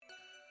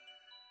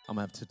I'm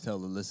going to have to tell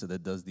Alyssa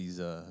that does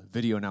these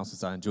video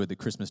announcements I enjoyed the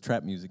Christmas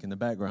trap music in the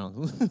background.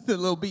 The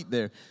little beat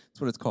there. That's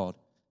what it's called.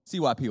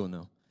 CYP will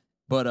know.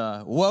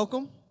 But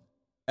welcome.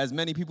 As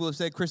many people have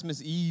said,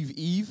 Christmas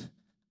Eve.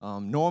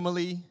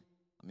 Normally,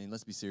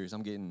 let's be serious.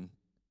 I'm getting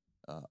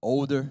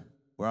older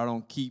where I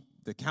don't keep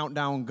the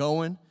countdown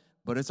going.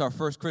 But it's our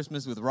first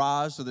Christmas with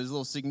Raj, so there's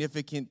little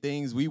significant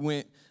things. We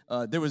went,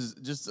 there was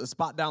just a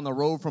spot down the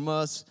road from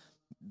us,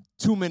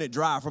 2-minute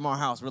drive from our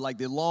house, where like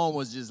the lawn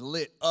was just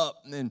lit up.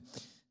 And then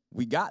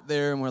we got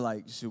there and we're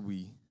like, should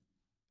we?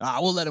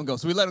 We'll let him go.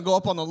 So we let him go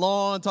up on the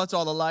lawn, touch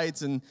all the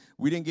lights, and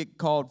we didn't get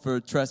called for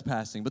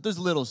trespassing. But there's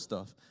little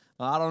stuff.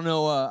 I don't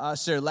know, I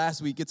shared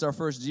last week, it's our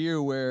first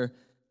year where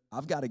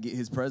I've got to get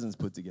his presents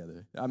put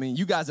together.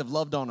 You guys have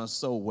loved on us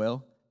so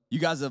well. You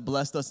guys have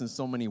blessed us in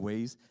so many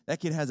ways. That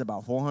kid has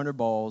about 400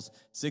 balls,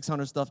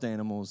 600 stuffed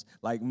animals,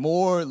 like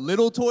more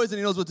little toys than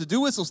he knows what to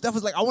do with. So Steph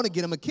was like, I want to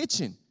get him a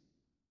kitchen.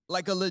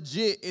 Like a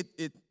legit,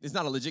 it's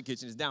not a legit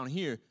kitchen, it's down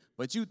here.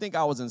 But you think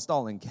I was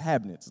installing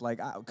cabinets. Like,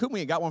 couldn't we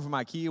have got one from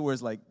IKEA where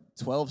it's like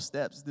 12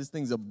 steps? This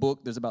thing's a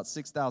book. There's about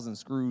 6,000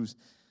 screws.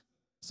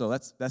 So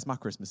that's my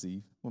Christmas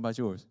Eve. What about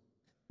yours?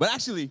 But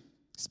actually,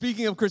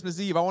 speaking of Christmas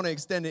Eve, I want to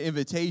extend an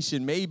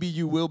invitation. Maybe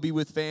you will be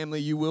with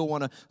family. You will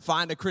want to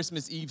find a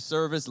Christmas Eve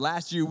service.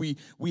 Last year, we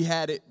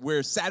had it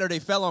where Saturday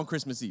fell on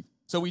Christmas Eve.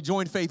 So we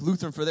joined Faith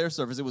Lutheran for their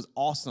service. It was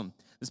awesome.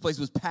 This place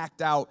was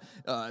packed out.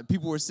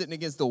 People were sitting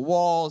against the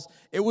walls.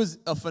 It was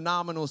a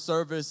phenomenal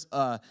service.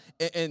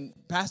 And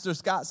Pastor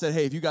Scott said,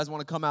 hey, if you guys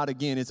want to come out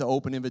again, it's an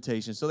open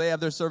invitation. So they have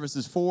their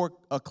services 4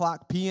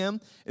 o'clock p.m.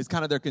 It's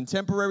kind of their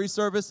contemporary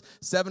service.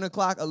 7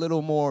 o'clock, a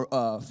little more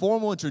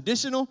formal and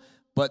traditional.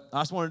 But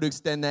I just wanted to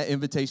extend that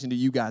invitation to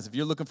you guys. If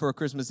you're looking for a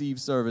Christmas Eve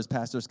service,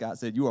 Pastor Scott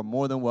said you are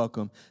more than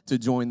welcome to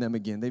join them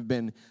again. They've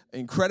been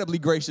incredibly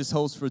gracious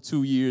hosts for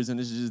 2 years, and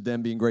this is just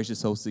them being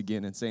gracious hosts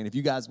again and saying, if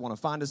you guys want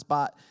to find a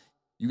spot,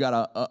 you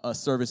got a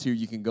service here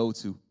you can go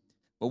to.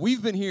 But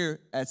we've been here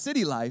at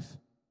City Life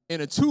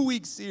in a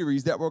 2-week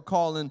series that we're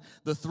calling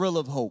The Thrill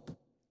of Hope.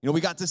 You know,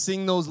 we got to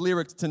sing those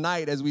lyrics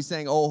tonight as we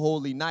sang Oh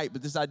Holy Night,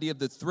 but this idea of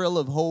the thrill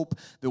of hope,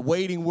 the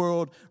waiting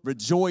world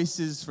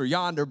rejoices, for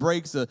yonder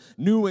breaks a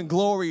new and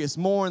glorious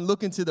morn,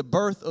 looking to the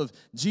birth of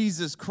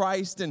Jesus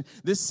Christ. And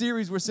this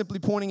series, we're simply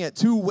pointing at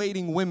 2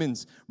 waiting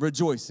women's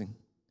rejoicing,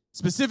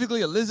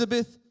 specifically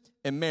Elizabeth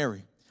and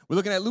Mary. We're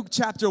looking at Luke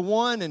chapter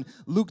 1 and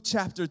Luke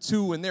chapter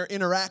 2 and their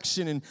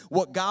interaction and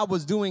what God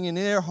was doing in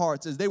their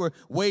hearts as they were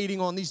waiting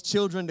on these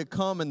children to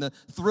come and the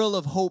thrill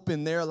of hope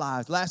in their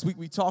lives. Last week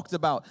we talked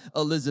about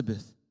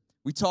Elizabeth.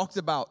 We talked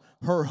about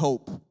her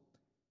hope.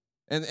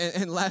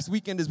 And last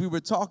weekend as we were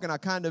talking, I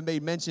kind of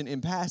made mention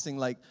in passing,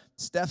 like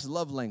Steph's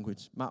love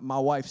language. My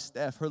wife,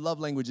 Steph, her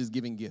love language is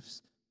giving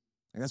gifts.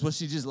 And that's what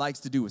she just likes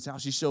to do. It's how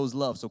she shows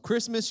love. So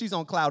Christmas, she's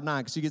on cloud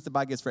 9 because she gets to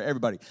buy gifts for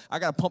everybody. I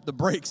got to pump the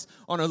brakes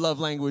on her love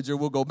language or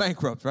we'll go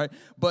bankrupt, right?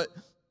 But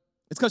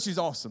it's because she's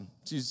awesome.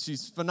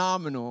 She's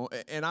phenomenal.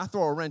 And I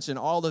throw a wrench in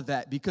all of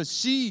that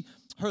because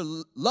her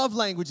love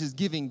language is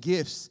giving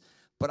gifts.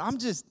 But I'm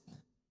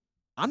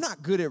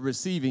not good at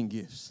receiving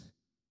gifts.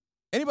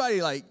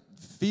 Anybody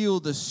feel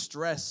the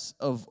stress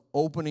of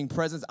opening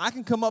presents? I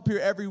can come up here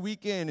every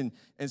weekend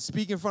and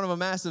speak in front of a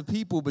mass of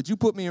people, but you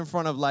put me in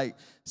front of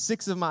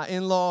 6 of my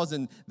in-laws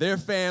and their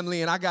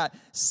family, and I got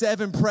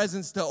 7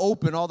 presents to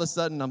open. All of a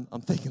sudden, I'm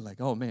thinking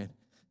oh man,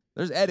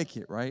 there's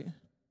etiquette, right?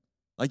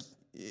 Her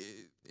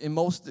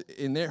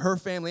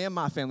family and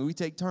my family, we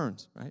take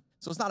turns, right?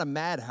 So it's not a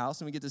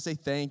madhouse, and we get to say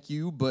thank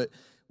you, but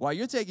while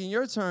you're taking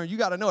your turn, you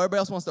got to know everybody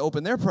else wants to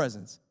open their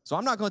presents. So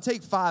I'm not going to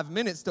take 5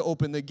 minutes to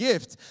open the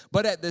gift.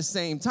 But at the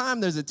same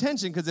time, there's a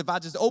tension because if I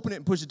just open it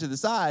and push it to the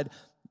side,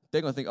 they're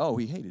going to think, oh,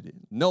 he hated it.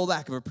 No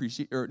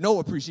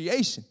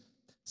appreciation.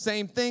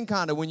 Same thing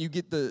kind of when you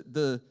get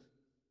the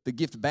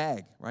gift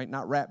bag, right?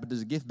 Not wrap, but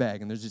there's a gift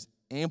bag, and there's just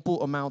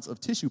ample amounts of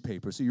tissue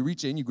paper. So you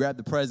reach in, you grab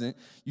the present,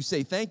 you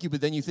say thank you,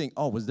 but then you think,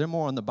 oh, was there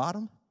more on the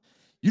bottom?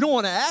 You don't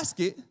want to ask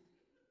it.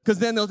 Because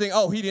then they'll think,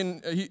 oh,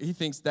 he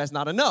thinks that's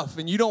not enough.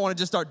 And you don't want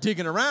to just start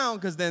digging around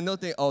because then they'll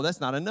think, oh,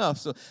 that's not enough.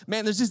 So,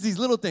 man, there's just these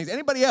little things.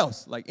 Anybody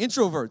else, like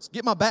introverts,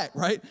 get my back,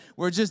 right?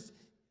 It's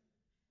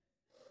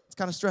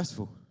kind of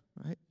stressful,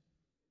 right?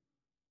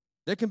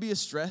 There can be a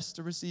stress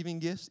to receiving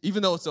gifts,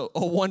 even though it's a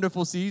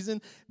wonderful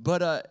season.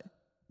 But,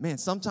 man,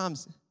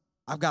 sometimes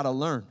we've got to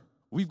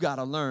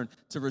learn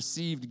to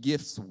receive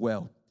gifts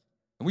well.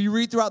 And when you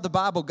read throughout the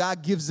Bible,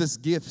 God gives us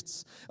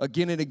gifts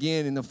again and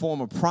again in the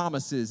form of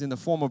promises, in the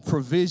form of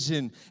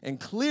provision, and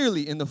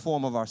clearly in the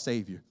form of our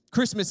Savior.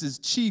 Christmas is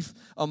chief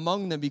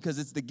among them because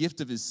it's the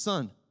gift of His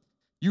Son.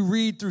 You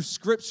read through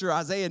Scripture,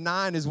 Isaiah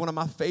 9 is one of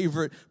my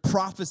favorite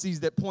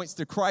prophecies that points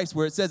to Christ,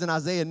 where it says in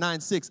Isaiah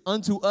 9:6,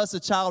 unto us a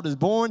child is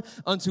born,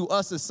 unto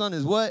us a son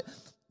is what?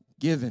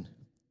 Given. It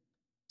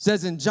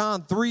says in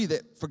John 3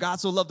 that for God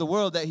so loved the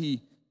world that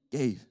He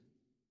gave.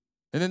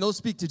 And then those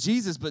speak to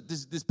Jesus, but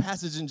this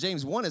passage in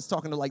James 1 is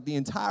talking to the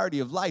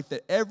entirety of life,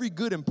 that every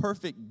good and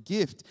perfect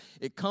gift,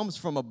 it comes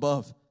from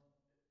above.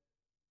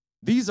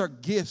 These are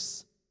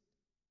gifts,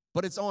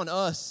 but it's on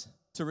us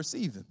to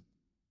receive them.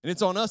 And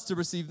it's on us to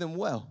receive them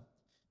well.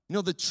 You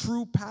know, the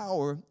true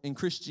power in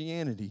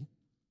Christianity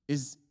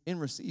is in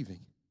receiving.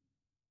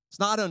 It's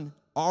not on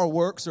our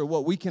works or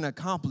what we can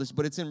accomplish,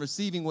 but it's in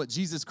receiving what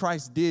Jesus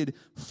Christ did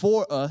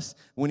for us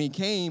when he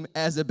came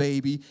as a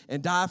baby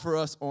and died for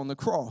us on the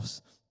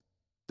cross.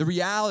 The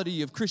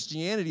reality of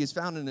Christianity is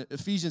found in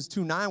Ephesians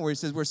 2:9, where it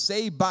says we're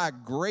saved by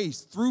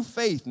grace through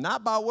faith,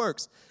 not by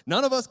works.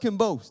 None of us can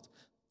boast.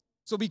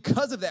 So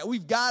because of that,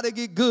 we've got to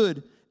get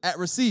good at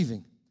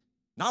receiving.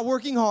 Not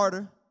working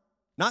harder,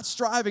 not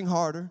striving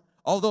harder.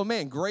 Although,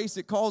 man, grace,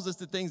 it calls us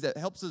to things that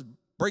helps us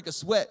break a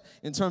sweat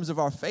in terms of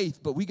our faith,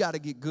 but we got to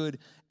get good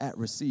at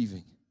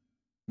receiving.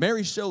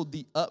 Mary showed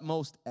the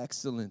utmost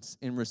excellence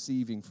in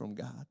receiving from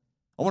God.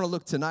 I want to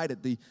look tonight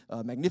at the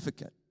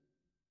Magnificat.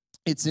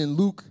 It's in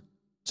Luke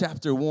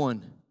chapter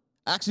 1.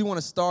 I actually want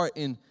to start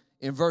in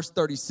verse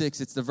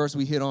 36. It's the verse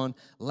we hit on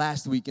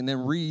last week, and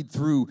then read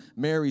through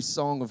Mary's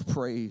song of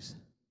praise.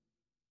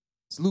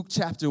 It's Luke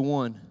chapter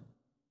 1,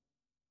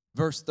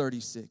 verse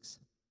 36.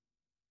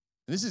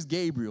 And this is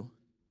Gabriel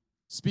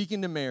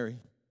speaking to Mary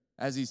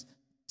as he's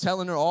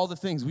telling her all the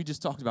things we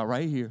just talked about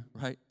right here,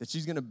 right? That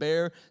she's going to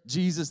bear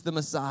Jesus the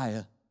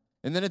Messiah.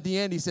 And then at the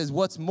end, he says,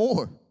 what's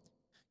more,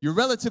 your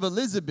relative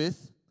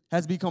Elizabeth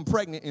has become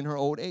pregnant in her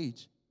old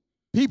age.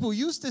 People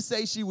used to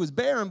say she was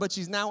barren, but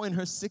she's now in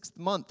her 6th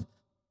month.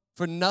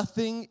 For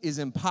nothing is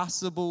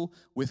impossible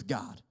with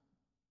God.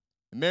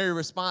 And Mary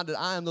responded,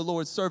 I am the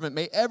Lord's servant.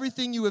 May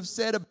everything you have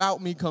said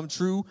about me come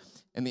true.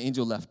 And the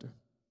angel left her.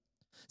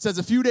 It says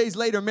a few days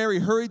later, Mary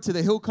hurried to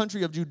the hill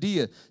country of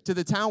Judea, to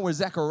the town where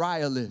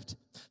Zechariah lived.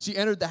 She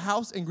entered the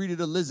house and greeted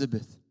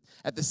Elizabeth.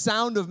 At the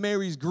sound of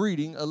Mary's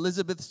greeting,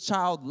 Elizabeth's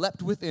child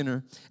leapt within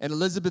her, and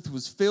Elizabeth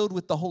was filled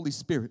with the Holy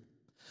Spirit.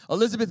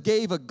 Elizabeth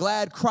gave a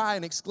glad cry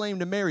and exclaimed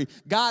to Mary,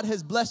 God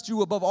has blessed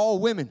you above all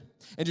women,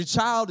 and your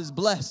child is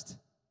blessed.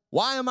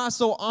 Why am I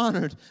so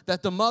honored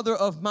that the mother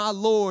of my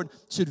Lord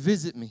should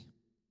visit me?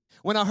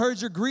 When I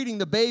heard your greeting,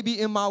 the baby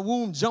in my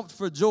womb jumped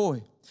for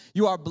joy.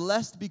 You are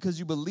blessed because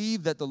you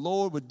believe that the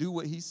Lord would do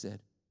what he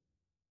said.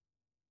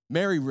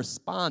 Mary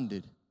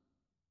responded,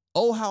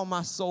 oh, how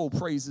my soul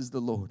praises the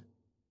Lord,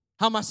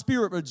 how my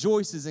spirit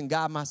rejoices in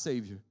God my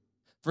Savior.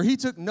 For he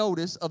took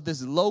notice of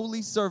this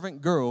lowly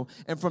servant girl,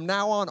 and from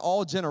now on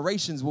all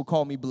generations will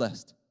call me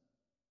blessed.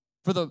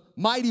 For the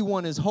mighty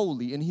one is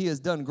holy, and he has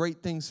done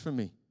great things for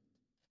me.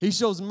 He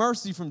shows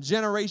mercy from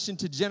generation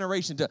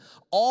to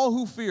all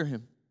who fear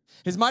him.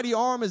 His mighty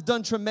arm has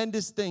done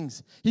tremendous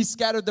things. He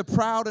scattered the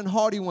proud and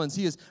haughty ones.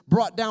 He has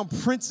brought down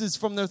princes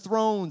from their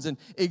thrones and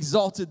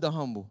exalted the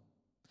humble.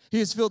 He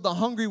has filled the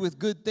hungry with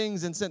good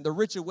things and sent the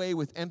rich away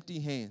with empty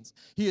hands.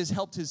 He has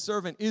helped his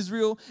servant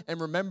Israel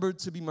and remembered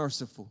to be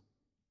merciful.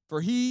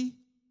 For he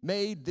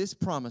made this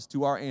promise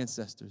to our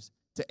ancestors,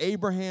 to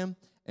Abraham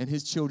and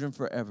his children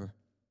forever.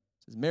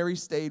 It says Mary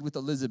stayed with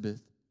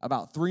Elizabeth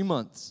about 3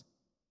 months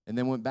and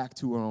then went back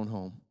to her own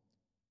home.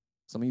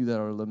 Some of you that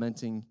are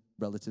lamenting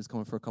relatives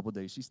coming for a couple of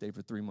days, she stayed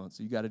for 3 months,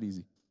 so you got it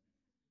easy.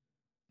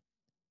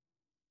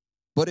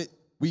 But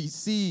we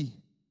see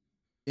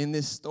in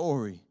this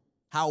story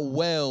how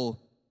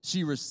well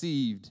she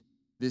received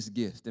this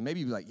gift. And maybe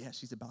you'd be like, yeah,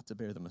 she's about to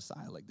bear the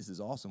Messiah. Like, this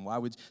is awesome. Why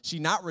would she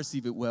not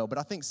receive it well? But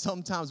I think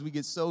sometimes we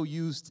get so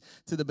used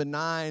to the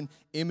benign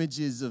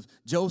images of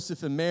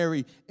Joseph and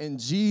Mary and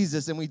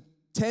Jesus, and we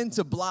tend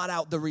to blot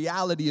out the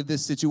reality of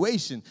this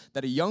situation,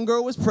 that a young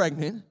girl was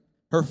pregnant,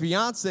 her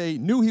fiance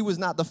knew he was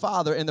not the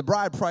father, and the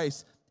bride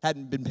price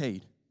hadn't been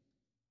paid.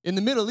 In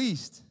the Middle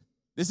East,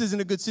 this isn't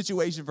a good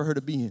situation for her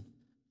to be in.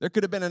 There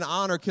could have been an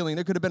honor killing.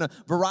 There could have been a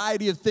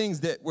variety of things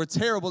that were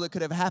terrible that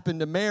could have happened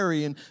to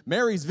Mary. And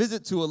Mary's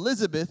visit to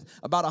Elizabeth,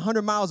 about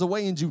 100 miles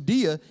away in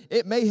Judea,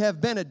 it may have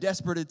been a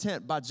desperate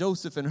attempt by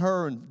Joseph and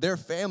her and their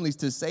families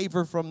to save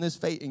her from this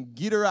fate and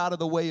get her out of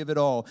the way of it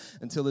all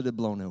until it had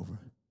blown over.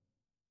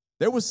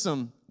 There was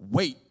some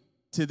weight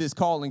to this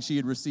calling she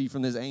had received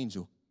from this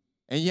angel.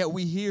 And yet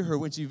we hear her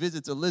when she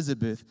visits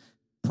Elizabeth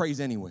praise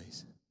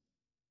anyways.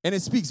 And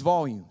it speaks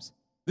volumes.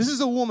 This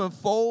is a woman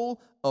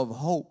full of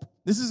hope.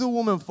 This is a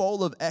woman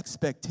full of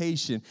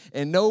expectation,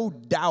 and no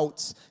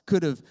doubts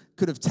could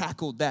have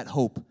tackled that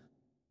hope.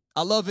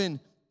 I love in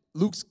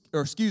Luke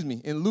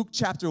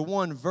chapter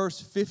 1,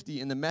 verse 50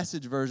 in the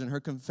Message version,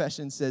 her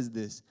confession says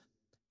this,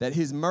 that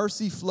his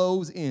mercy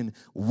flows in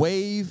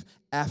wave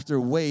after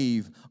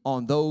wave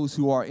on those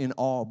who are in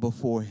awe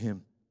before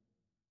him.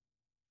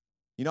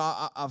 You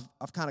know,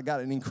 I've kind of got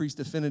an increased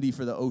affinity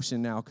for the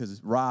ocean now because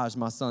Raj,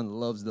 my son,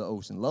 loves the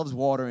ocean, loves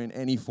water in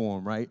any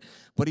form, right?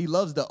 But he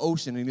loves the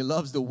ocean and he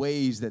loves the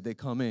waves that they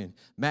come in.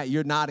 Matt,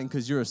 you're nodding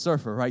because you're a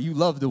surfer, right? You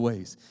love the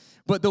waves.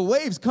 But the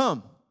waves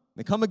come,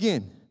 they come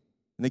again,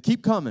 and they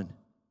keep coming.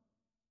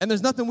 And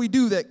there's nothing we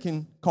do that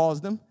can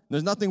cause them.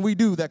 There's nothing we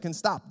do that can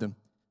stop them.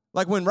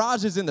 Like when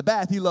Raj is in the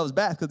bath, he loves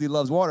bath because he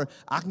loves water.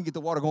 I can get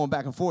the water going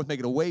back and forth, make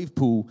it a wave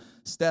pool.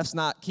 Steph's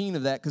not keen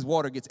of that because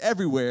water gets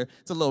everywhere.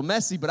 It's a little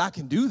messy, but I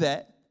can do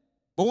that.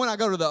 But when I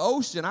go to the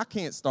ocean, I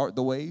can't start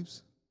the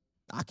waves.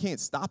 I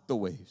can't stop the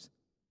waves.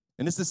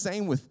 And it's the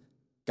same with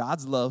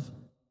God's love,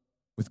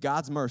 with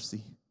God's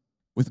mercy,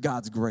 with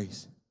God's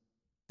grace.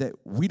 That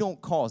we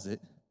don't cause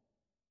it,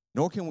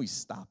 nor can we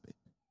stop it.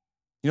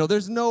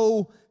 There's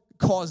no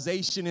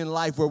causation in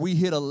life where we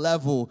hit a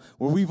level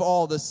where we've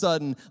all of a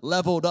sudden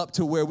leveled up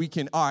to where we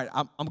can, all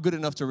right, I'm good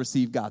enough to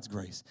receive God's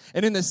grace.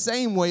 And in the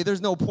same way,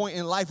 there's no point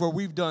in life where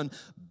we've done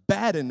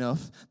bad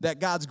enough that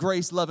God's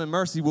grace, love, and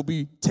mercy will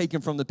be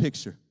taken from the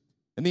picture.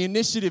 And the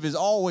initiative is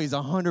always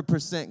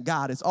 100%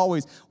 God. It's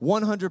always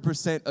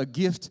 100% a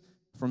gift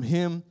from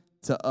Him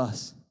to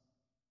us.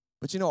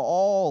 But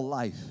all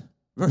life,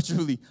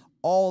 virtually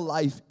all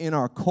life in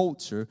our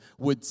culture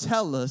would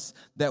tell us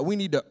that we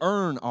need to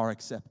earn our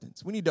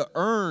acceptance. We need to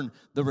earn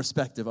the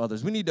respect of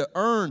others. We need to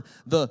earn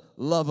the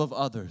love of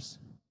others.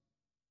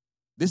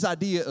 This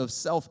idea of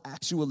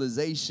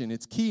self-actualization,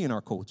 it's key in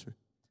our culture.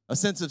 A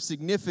sense of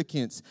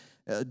significance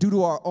due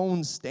to our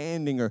own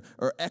standing or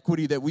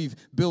equity that we've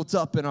built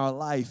up in our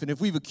life. And if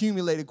we've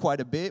accumulated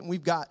quite a bit and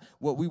we've got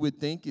what we would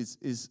think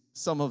is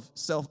some of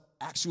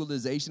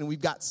self-actualization and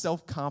we've got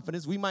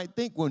self-confidence, we might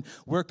think when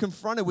we're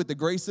confronted with the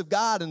grace of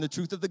God and the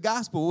truth of the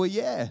gospel, well,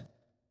 yeah,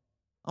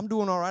 I'm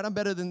doing all right. I'm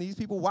better than these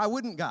people. Why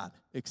wouldn't God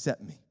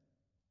accept me?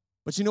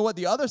 But you know what?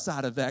 The other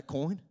side of that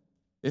coin,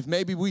 if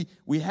maybe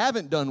we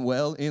haven't done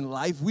well in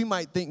life, we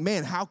might think,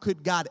 man, how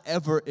could God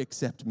ever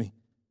accept me?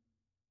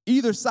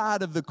 Either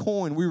side of the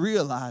coin, we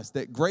realize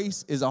that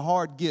grace is a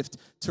hard gift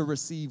to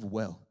receive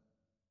well.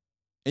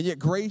 And yet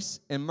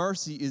grace and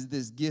mercy is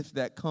this gift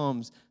that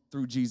comes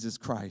through Jesus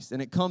Christ. And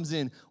it comes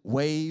in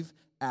wave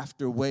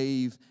after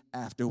wave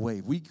after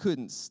wave. We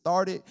couldn't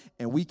start it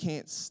and we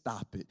can't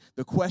stop it.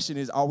 The question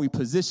is, are we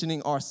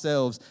positioning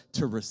ourselves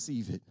to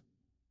receive it?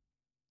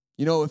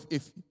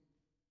 If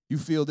you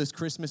feel this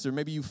Christmas, or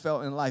maybe you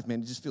felt in life,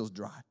 man, it just feels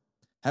dry.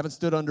 Haven't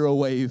stood under a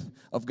wave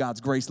of God's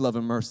grace, love,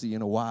 and mercy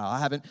in a while. I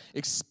haven't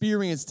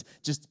experienced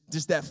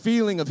just that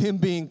feeling of Him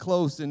being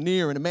close and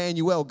near and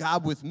Emmanuel,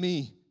 God with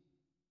me.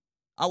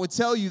 I would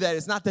tell you that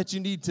it's not that you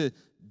need to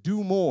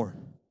do more,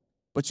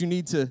 but you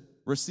need to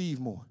receive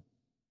more.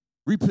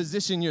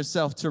 Reposition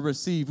yourself to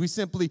receive. We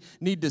simply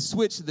need to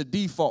switch the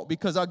default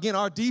because, again,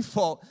 our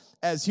default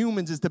as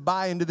humans is to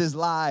buy into this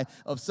lie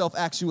of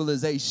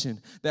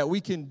self-actualization, that we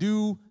can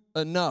do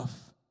enough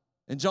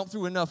and jump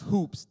through enough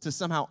hoops to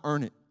somehow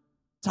earn it.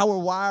 It's how we're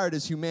wired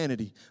as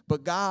humanity.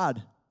 But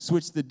God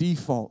switched the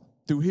default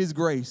through His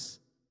grace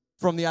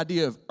from the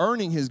idea of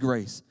earning His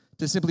grace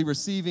to simply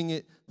receiving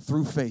it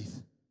through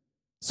faith.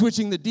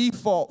 Switching the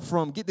default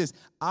from, get this,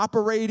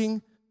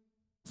 operating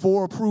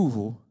for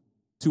approval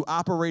to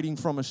operating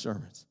from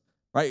assurance.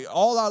 Right?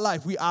 All our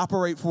life, we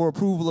operate for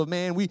approval of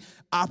man. We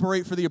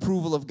operate for the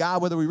approval of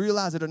God, whether we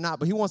realize it or not.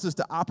 But He wants us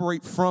to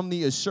operate from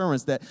the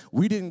assurance that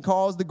we didn't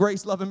cause the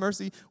grace, love, and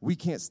mercy. We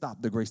can't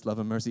stop the grace, love,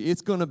 and mercy.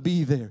 It's going to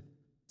be there.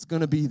 It's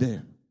going to be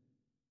there.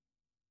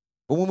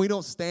 But when we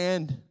don't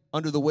stand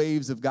under the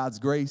waves of God's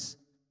grace,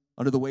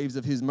 under the waves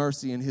of His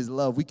mercy and His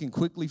love, we can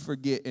quickly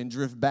forget and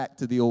drift back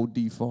to the old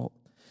default.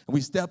 And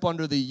we step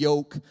under the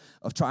yoke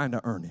of trying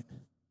to earn it.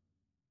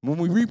 When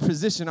we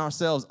reposition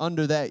ourselves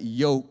under that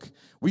yoke,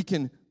 we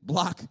can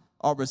block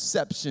our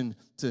reception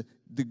to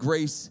the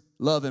grace,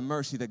 love, and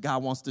mercy that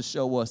God wants to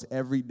show us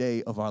every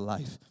day of our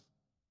life.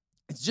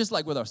 It's just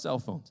like with our cell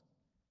phones.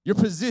 Your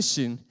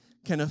position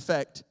can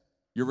affect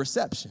your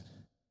reception.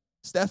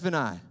 Steph and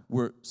I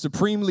were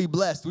supremely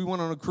blessed. We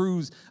went on a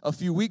cruise a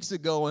few weeks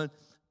ago, and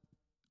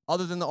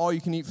other than the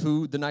all-you-can-eat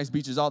food, the nice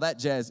beaches, all that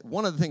jazz,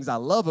 one of the things I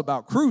love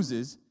about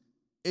cruises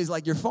is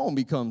like your phone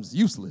becomes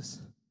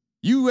useless.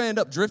 You end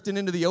up drifting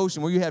into the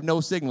ocean where you have no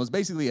signal. It's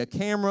basically a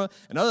camera,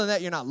 and other than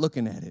that, you're not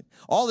looking at it.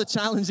 All the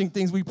challenging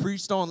things we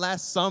preached on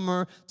last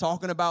summer,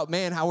 talking about,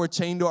 man, how we're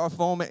chained to our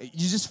phone, man,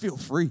 you just feel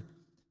free.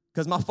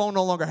 Because my phone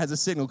no longer has a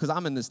signal because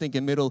I'm in the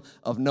stinking middle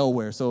of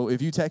nowhere. So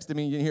if you texted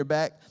me and you didn't hear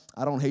back,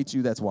 I don't hate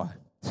you, that's why.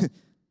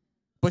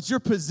 But your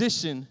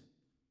position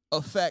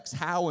affects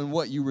how and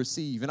what you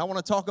receive. And I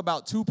want to talk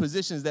about two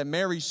positions that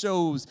Mary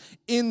shows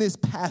in this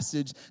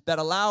passage that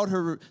allowed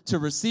her to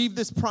receive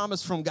this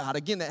promise from God,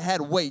 again, that had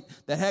weight,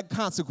 that had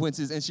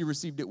consequences, and she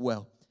received it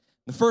well.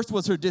 The first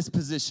was her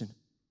disposition.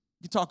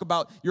 You talk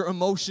about your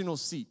emotional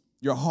seat,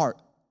 your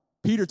heart.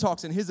 Peter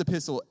talks in his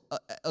epistle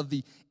of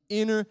the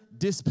inner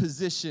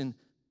disposition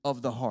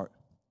of the heart.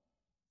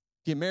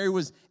 Again, Mary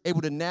was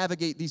able to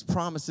navigate these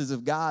promises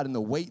of God and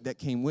the weight that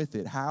came with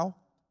it. How?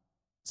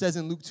 It says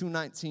in Luke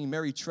 2:19,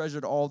 Mary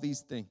treasured all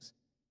these things,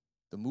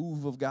 the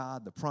move of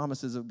God, the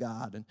promises of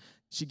God, and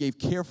she gave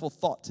careful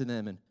thought to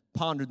them and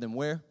pondered them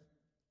where?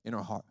 In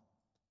her heart.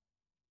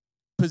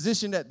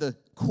 Positioned at the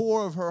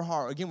core of her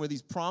heart, again, were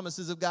these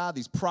promises of God,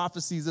 these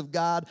prophecies of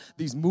God,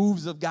 these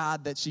moves of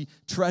God that she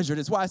treasured.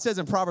 It's why it says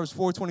in Proverbs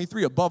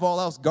 4:23, above all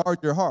else, guard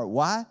your heart.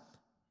 Why?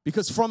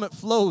 Because from it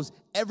flows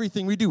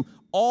everything we do,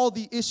 all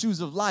the issues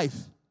of life.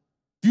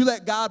 If you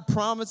let God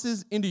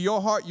promises into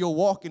your heart, you'll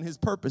walk in His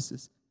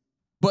purposes.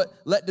 But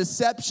let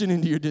deception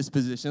into your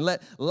disposition,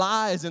 let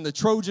lies and the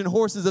Trojan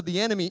horses of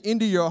the enemy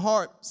into your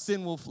heart,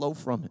 sin will flow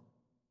from it.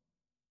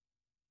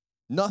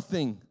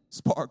 Nothing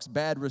sparks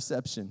bad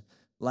reception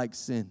like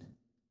sin.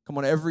 Come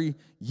on, every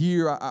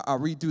year I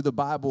read through the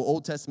Bible,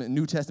 Old Testament and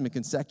New Testament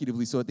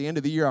consecutively. So at the end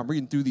of the year, I'm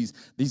reading through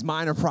these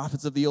minor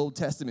prophets of the Old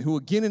Testament who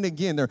again and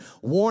again, they're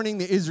warning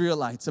the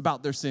Israelites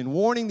about their sin,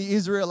 warning the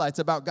Israelites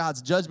about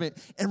God's judgment,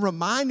 and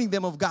reminding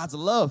them of God's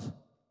love.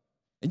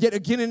 And yet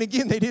again and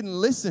again, they didn't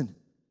listen.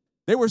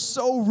 They were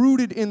so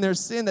rooted in their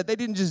sin that they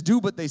didn't just do,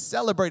 but they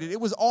celebrated.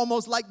 It was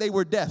almost like they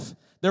were deaf.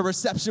 Their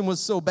reception was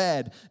so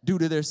bad due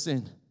to their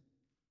sin.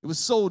 It was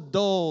so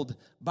dulled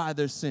by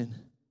their sin.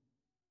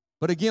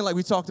 But again, like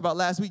we talked about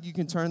last week, you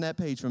can turn that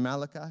page from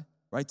Malachi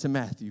right to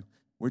Matthew,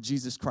 where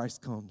Jesus Christ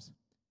comes.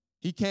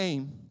 He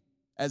came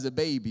as a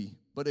baby,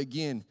 but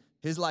again,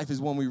 his life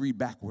is one we read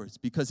backwards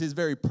because his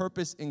very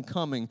purpose in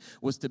coming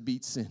was to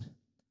beat sin,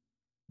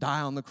 die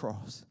on the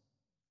cross.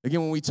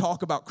 Again, when we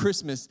talk about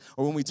Christmas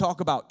or when we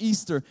talk about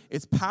Easter,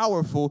 it's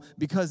powerful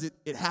because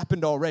it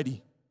happened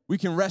already. We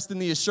can rest in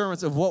the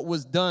assurance of what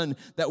was done,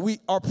 that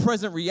our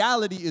present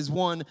reality is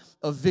one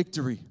of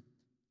victory.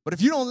 But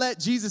if you don't let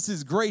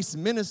Jesus' grace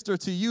minister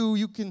to you,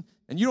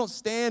 and you don't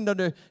stand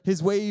under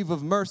his wave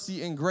of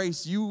mercy and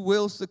grace, you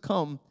will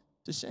succumb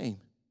to shame.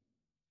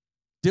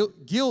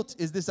 Guilt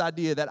is this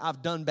idea that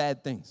I've done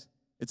bad things.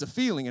 It's a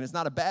feeling, and it's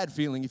not a bad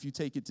feeling if you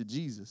take it to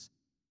Jesus.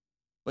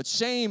 But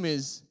shame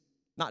is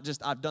not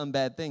just I've done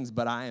bad things,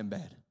 but I am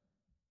bad.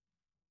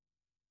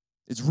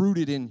 It's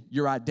rooted in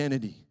your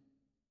identity.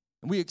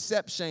 And we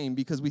accept shame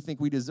because we think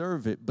we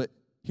deserve it, but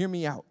hear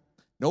me out.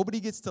 Nobody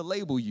gets to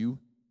label you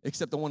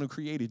except the one who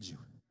created you.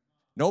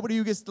 Nobody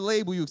who gets to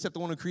label you except the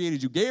one who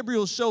created you.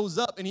 Gabriel shows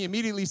up and he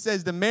immediately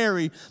says to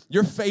Mary,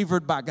 you're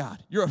favored by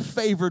God. You're a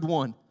favored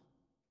one.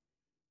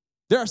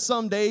 There are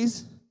some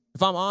days,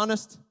 if I'm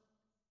honest,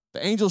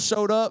 the angel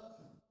showed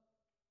up,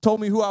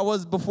 told me who I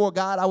was before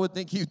God, I would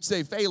think he'd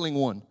say failing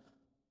one,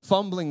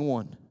 fumbling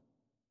one,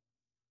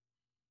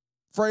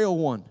 frail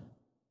one.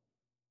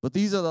 But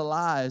these are the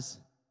lies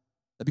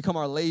that become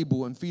our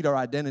label and feed our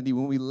identity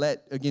when we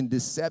let, again,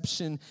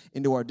 deception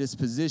into our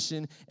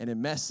disposition, and it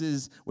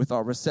messes with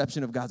our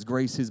reception of God's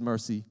grace, his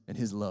mercy, and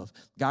his love.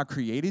 God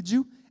created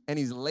you, and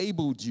he's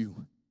labeled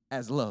you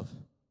as love.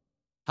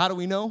 How do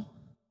we know?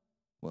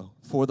 Well,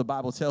 for the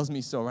Bible tells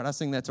me so, right? I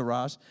sing that to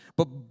Raj.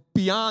 But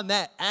beyond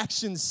that,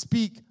 actions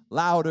speak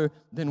louder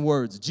than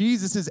words.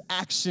 Jesus'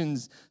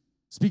 actions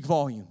speak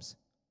volumes.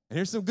 And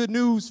here's some good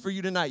news for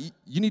you tonight.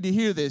 You need to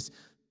hear this.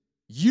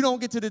 You don't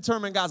get to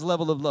determine God's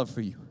level of love for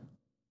you.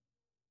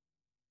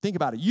 Think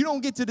about it. You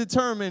don't get to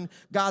determine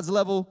God's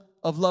level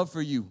of love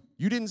for you.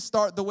 You didn't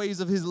start the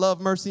waves of his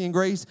love, mercy, and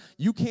grace.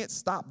 You can't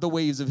stop the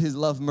waves of his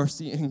love,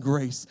 mercy, and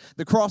grace.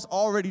 The cross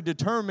already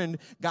determined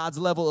God's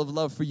level of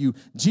love for you.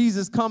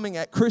 Jesus coming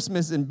at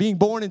Christmas and being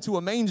born into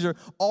a manger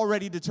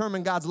already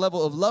determined God's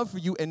level of love for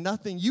you, and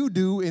nothing you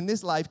do in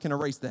this life can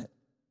erase that.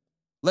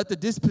 Let the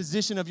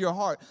disposition of your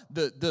heart,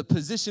 the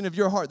position of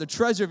your heart, the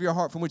treasure of your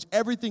heart from which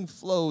everything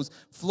flow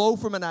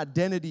from an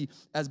identity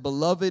as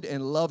beloved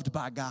and loved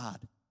by God.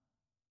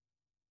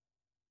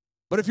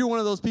 But if you're one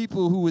of those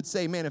people who would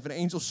say, man, if an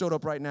angel showed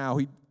up right now,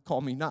 he'd call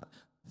me not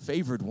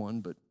favored one,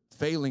 but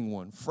failing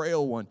one,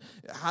 frail one.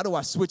 How do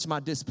I switch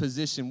my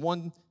disposition?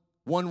 One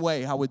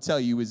way I would tell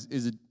you is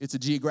it's a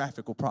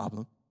geographical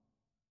problem.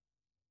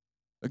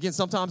 Again,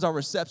 sometimes our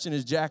reception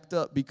is jacked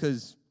up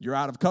because you're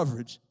out of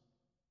coverage.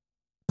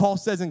 Paul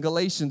says in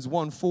Galatians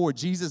 1:4,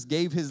 Jesus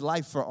gave his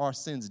life for our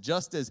sins,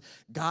 just as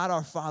God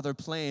our Father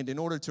planned in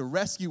order to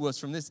rescue us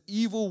from this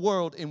evil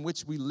world in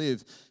which we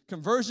live.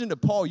 Conversion to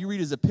Paul, you read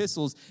his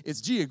epistles,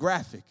 it's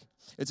geographic.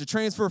 It's a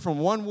transfer from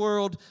one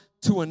world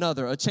to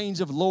another, a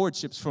change of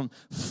lordships from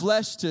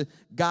flesh to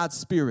God's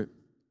spirit.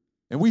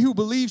 And we who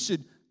believe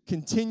should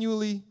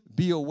continually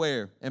be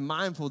aware and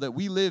mindful that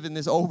we live in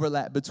this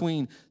overlap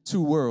between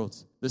two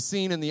worlds, the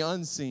seen and the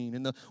unseen.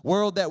 And the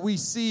world that we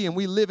see and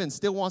we live in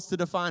still wants to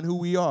define who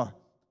we are.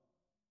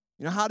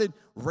 You know, how did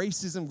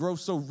racism grow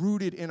so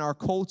rooted in our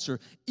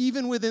culture,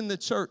 even within the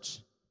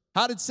church?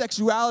 How did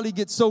sexuality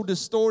get so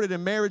distorted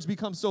and marriage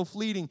become so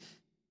fleeting,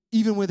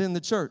 even within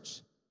the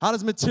church? How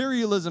does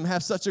materialism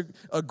have such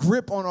a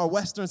grip on our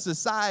Western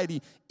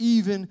society,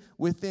 even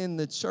within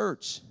the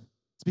church?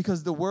 It's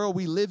because the world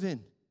we live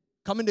in,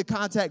 come into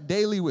contact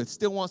daily with,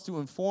 still wants to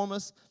inform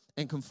us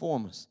and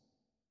conform us.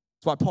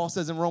 That's why Paul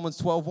says in Romans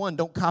 12:1,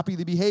 don't copy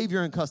the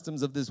behavior and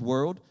customs of this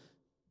world.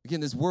 Again,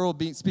 this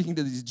world speaking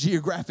to these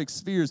geographic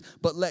spheres,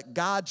 but let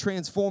God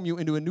transform you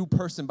into a new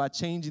person by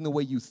changing the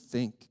way you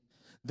think.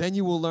 Then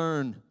you will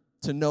learn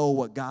to know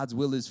what God's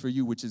will is for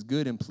you, which is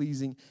good and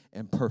pleasing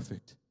and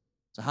perfect.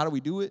 So how do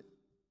we do it?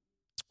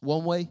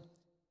 One way,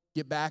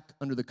 get back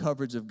under the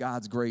coverage of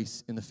God's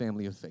grace in the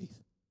family of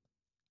faith.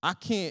 I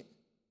can't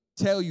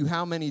tell you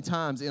how many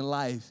times in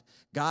life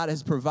God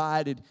has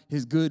provided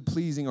his good,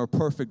 pleasing, or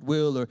perfect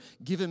will, or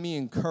given me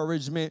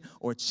encouragement,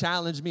 or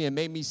challenged me and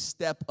made me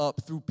step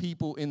up through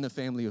people in the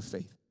family of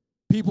faith,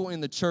 people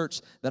in the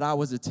church that I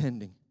was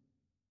attending.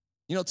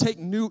 You know, take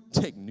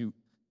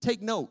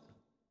note.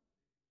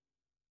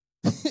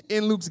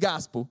 In Luke's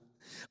gospel,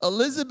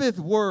 Elizabeth's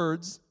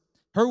words,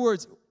 her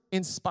words,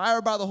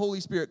 inspired by the Holy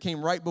Spirit,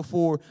 came right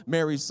before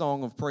Mary's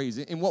song of praise.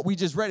 In what we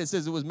just read, it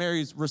says it was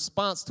Mary's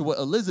response to what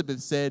Elizabeth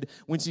said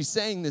when she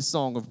sang this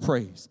song of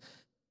praise.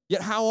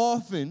 Yet how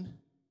often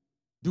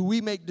do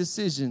we make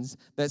decisions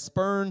that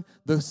spurn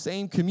the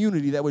same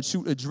community that would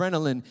shoot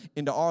adrenaline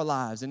into our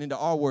lives and into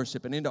our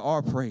worship and into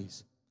our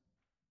praise?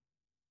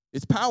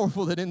 It's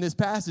powerful that in this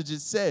passage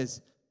it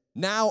says,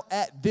 now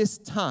at this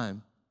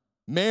time,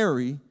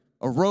 Mary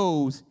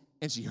arose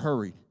and she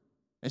hurried.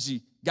 And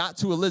she got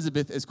to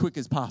Elizabeth as quick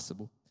as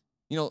possible.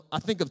 You know, I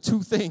think of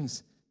two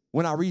things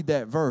when I read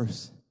that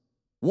verse.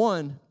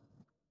 One,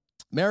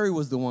 Mary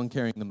was the one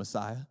carrying the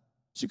Messiah.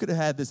 She could have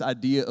had this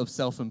idea of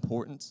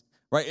self-importance,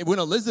 right? When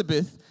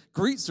Elizabeth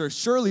greets her,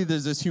 surely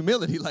there's this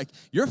humility, like,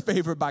 you're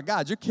favored by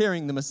God. You're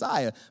carrying the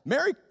Messiah.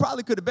 Mary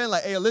probably could have been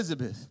like, hey,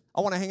 Elizabeth,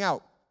 I want to hang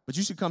out, but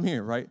you should come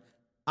here, right?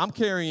 I'm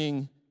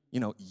carrying,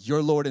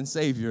 your Lord and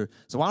Savior.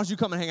 So why don't you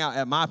come and hang out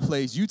at my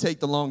place? You take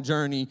the long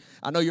journey.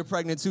 I know you're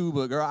pregnant too,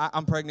 but girl,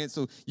 I'm pregnant,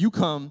 so you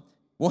come.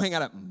 We'll hang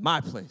out at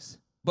my place.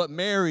 But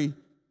Mary,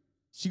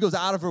 she goes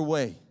out of her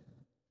way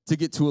to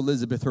get to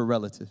Elizabeth, her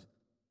relative.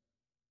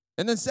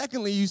 And then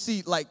secondly, you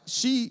see,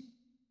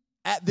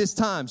 at this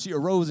time, she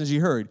arose and she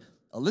hurried.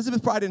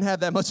 Elizabeth probably didn't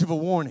have that much of a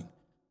warning,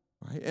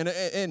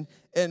 right?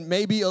 And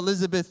maybe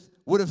Elizabeth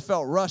would have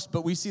felt rushed,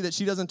 but we see that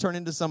she doesn't turn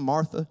into some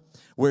Martha,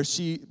 where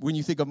when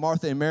you think of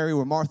Martha and Mary,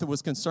 where Martha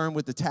was concerned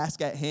with the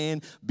task at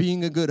hand,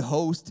 being a good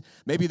host.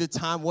 Maybe the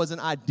time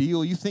wasn't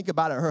ideal. You think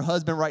about it, her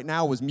husband right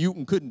now was mute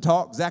and couldn't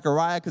talk,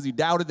 Zechariah, because he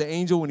doubted the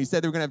angel when he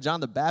said they were going to have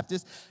John the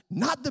Baptist.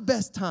 Not the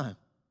best time.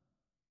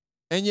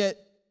 And yet,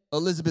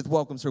 Elizabeth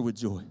welcomes her with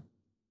joy.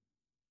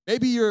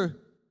 Maybe your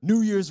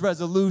New Year's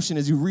resolution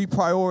as you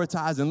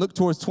reprioritize and look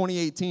towards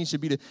 2018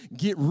 should be to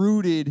get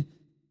rooted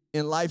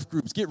in life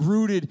groups, get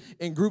rooted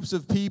in groups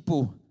of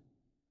people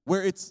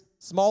where it's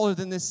smaller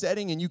than this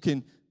setting and you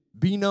can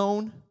be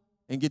known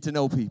and get to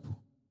know people.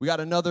 We got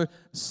another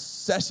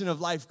session of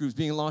life groups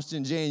being launched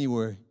in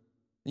January.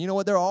 And you know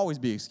what? There will always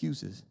be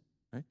excuses,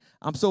 right?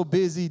 I'm so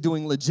busy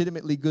doing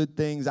legitimately good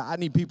things. I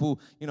need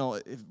people,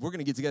 if we're going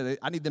to get together,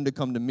 I need them to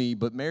come to me.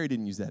 But Mary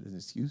didn't use that as an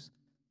excuse.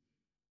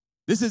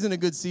 This isn't a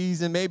good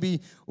season, maybe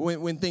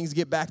when things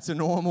get back to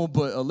normal,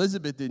 but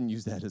Elizabeth didn't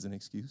use that as an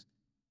excuse.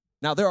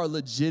 Now, there are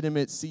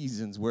legitimate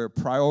seasons where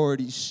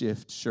priorities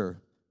shift,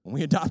 sure. When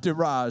we adopted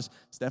Raj,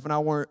 Steph and I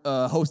weren't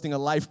hosting a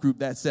life group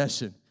that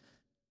session.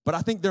 But I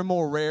think they're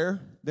more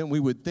rare than we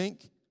would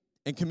think,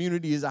 and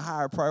community is a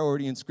higher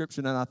priority in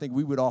Scripture than I think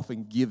we would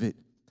often give it,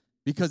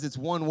 because it's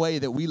one way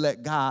that we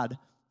let God,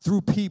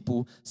 through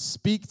people,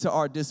 speak to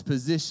our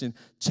disposition,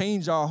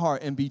 change our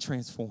heart, and be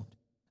transformed.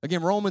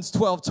 Again, Romans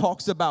 12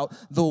 talks about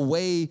the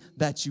way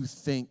that you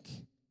think.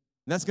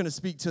 And that's going to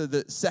speak to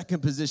the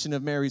second position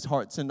of Mary's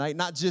heart tonight,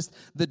 not just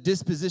the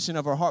disposition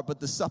of her heart, but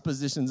the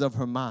suppositions of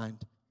her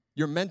mind.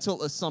 Your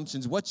mental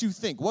assumptions, what you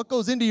think, what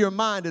goes into your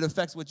mind, it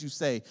affects what you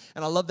say.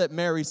 And I love that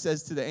Mary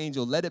says to the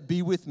angel, let it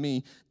be with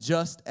me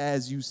just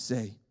as you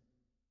say.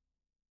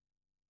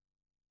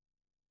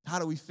 How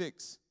do we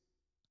fix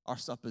our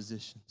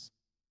suppositions?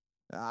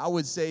 I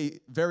would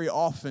say very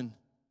often,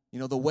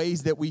 the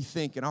ways that we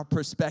think and our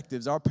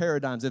perspectives, our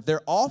paradigms, if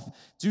they're off,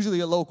 it's usually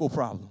a local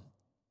problem.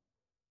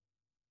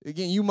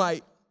 Again, you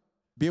might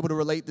be able to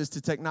relate this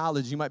to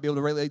technology. You might be able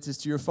to relate this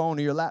to your phone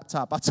or your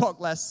laptop. I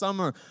talked last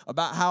summer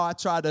about how I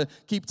try to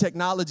keep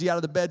technology out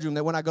of the bedroom,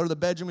 that when I go to the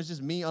bedroom, it's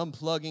just me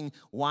unplugging,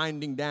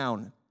 winding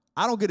down.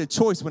 I don't get a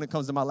choice when it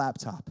comes to my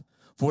laptop.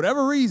 For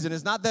whatever reason,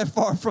 it's not that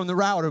far from the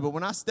router, but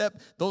when I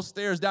step those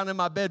stairs down in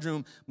my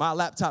bedroom, my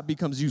laptop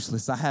becomes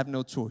useless. I have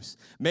no choice.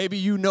 Maybe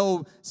you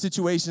know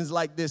situations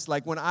like this,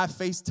 like when I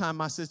FaceTime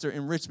my sister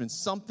in Richmond,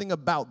 something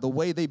about the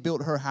way they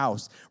built her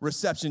house,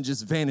 reception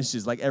just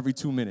vanishes like every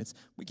 2 minutes.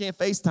 We can't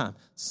FaceTime.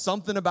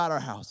 Something about our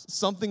house,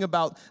 something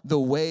about the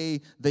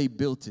way they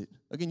built it.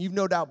 Again, you've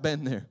no doubt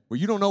been there, where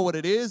you don't know what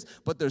it is,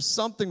 but there's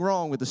something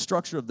wrong with the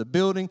structure of the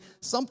building,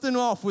 something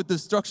off with the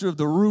structure of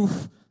the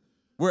roof,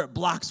 where it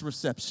blocks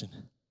reception.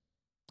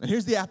 And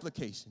here's the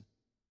application.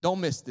 Don't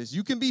miss this.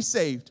 You can be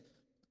saved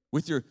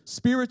with your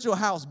spiritual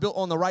house built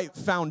on the right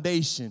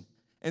foundation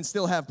and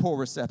still have poor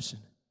reception.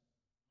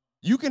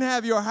 You can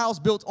have your house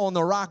built on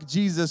the rock,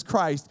 Jesus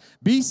Christ,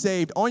 be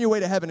saved on your way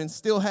to heaven and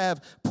still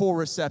have poor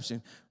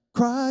reception.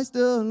 Christ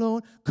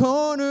alone,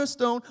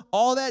 cornerstone,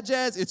 all that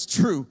jazz, it's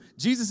true.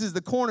 Jesus is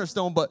the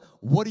cornerstone, but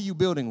what are you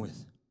building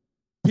with?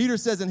 Peter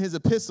says in his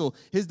epistle,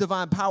 his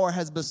divine power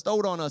has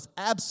bestowed on us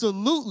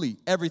absolutely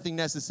everything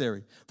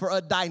necessary for a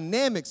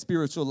dynamic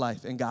spiritual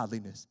life and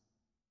godliness,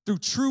 through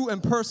true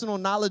and personal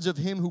knowledge of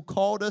him who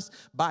called us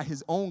by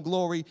his own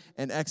glory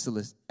and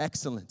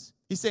excellence.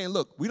 He's saying,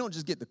 look, we don't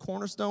just get the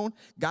cornerstone.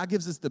 God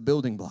gives us the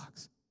building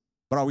blocks,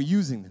 but are we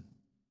using them?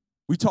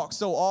 We talk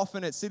so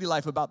often at City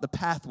Life about the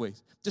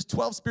pathways, just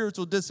 12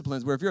 spiritual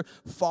disciplines where if you're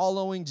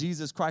following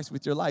Jesus Christ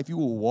with your life, you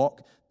will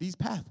walk these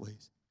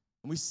pathways.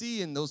 And we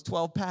see in those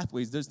 12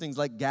 pathways, there's things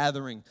like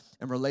gathering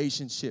and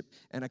relationship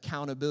and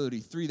accountability,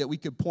 3 that we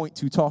could point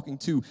to, talking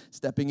to,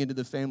 stepping into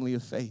the family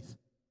of faith.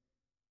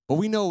 But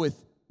we know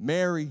with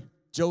Mary,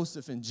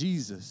 Joseph, and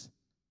Jesus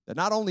that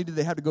not only did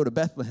they have to go to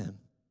Bethlehem,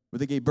 where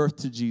they gave birth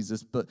to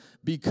Jesus. But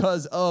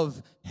because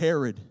of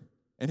Herod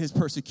and his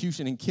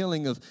persecution and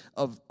killing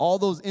of all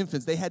those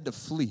infants, they had to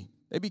flee.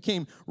 They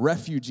became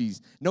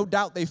refugees. No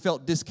doubt they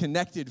felt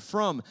disconnected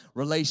from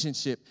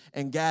relationship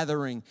and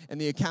gathering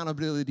and the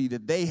accountability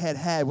that they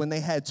had when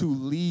they had to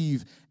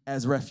leave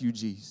as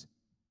refugees.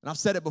 And I've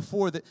said it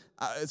before that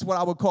it's what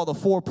I would call the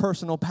 4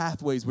 personal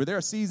pathways, where there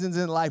are seasons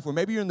in life where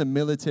maybe you're in the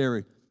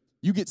military,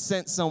 you get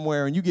sent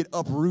somewhere and you get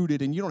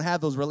uprooted and you don't have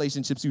those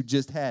relationships you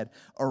just had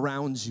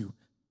around you.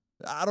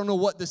 I don't know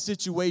what the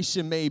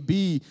situation may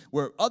be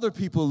where other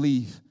people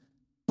leave,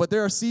 but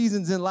there are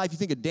seasons in life, you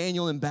think of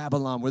Daniel in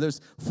Babylon, where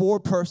there's 4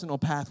 personal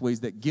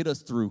pathways that get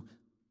us through.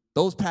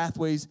 Those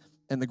pathways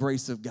and the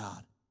grace of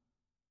God.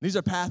 These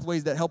are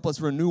pathways that help us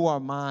renew our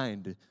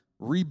mind,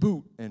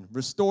 reboot, and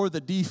restore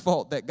the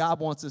default that God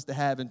wants us to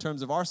have in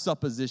terms of our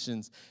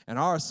suppositions and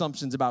our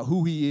assumptions about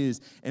who he is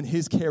and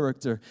his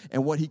character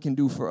and what he can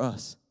do for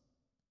us.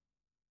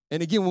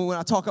 And again, when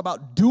I talk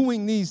about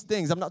doing these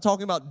things, I'm not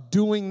talking about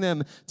doing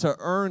them to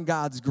earn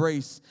God's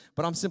grace,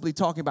 but I'm simply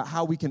talking about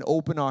how we can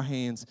open our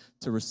hands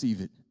to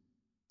receive it.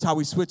 It's how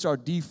we switch our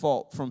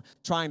default from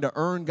trying to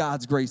earn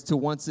God's grace to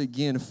once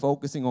again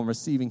focusing on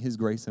receiving his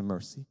grace and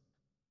mercy.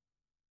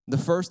 The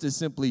first is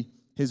simply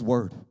his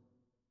word,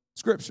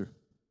 Scripture.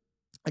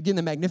 Again,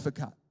 the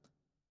Magnificat.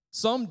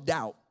 Some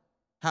doubt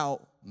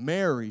how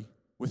Mary,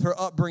 with her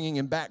upbringing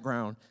and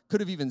background, could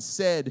have even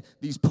said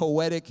these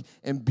poetic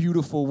and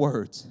beautiful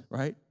words,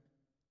 right?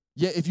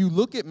 Yet if you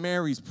look at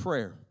Mary's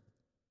prayer,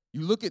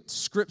 you look at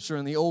Scripture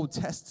in the Old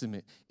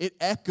Testament, it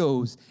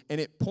echoes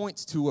and it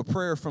points to a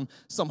prayer from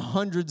some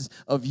hundreds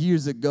of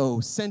years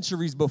ago,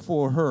 centuries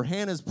before her.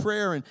 Hannah's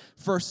prayer in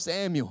 1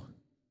 Samuel.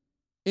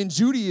 In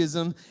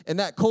Judaism and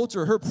that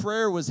culture, her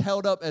prayer was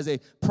held up as a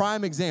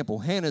prime example,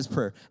 Hannah's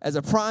prayer, as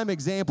a prime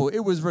example.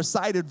 It was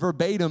recited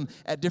verbatim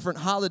at different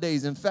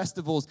holidays and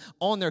festivals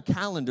on their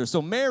calendar.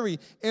 So Mary,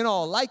 in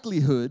all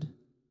likelihood,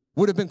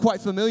 would have been quite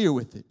familiar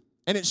with it.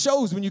 And it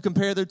shows when you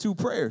compare their 2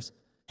 prayers.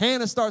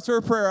 Hannah starts her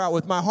prayer out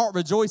with, "My heart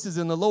rejoices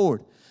in the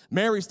Lord."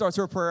 Mary starts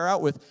her prayer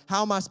out with,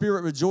 "How my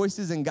spirit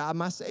rejoices in God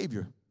my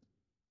Savior."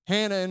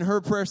 Hannah in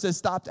her prayer says,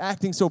 "Stop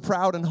acting so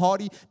proud and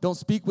haughty. Don't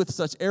speak with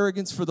such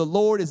arrogance, for the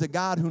Lord is a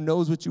God who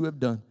knows what you have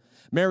done."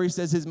 Mary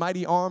says, "His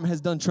mighty arm has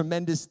done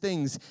tremendous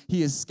things.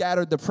 He has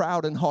scattered the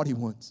proud and haughty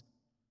ones."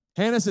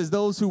 Hannah says,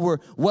 "Those who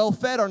were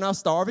well-fed are now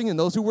starving, and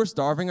those who were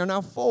starving are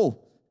now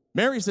full."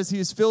 Mary says, "He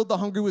has filled the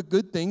hungry with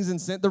good things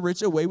and sent the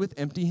rich away with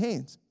empty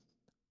hands."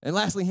 And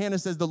lastly, Hannah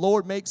says, "The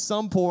Lord makes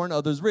some poor and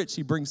others rich.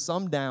 He brings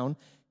some down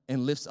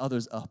and lifts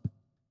others up."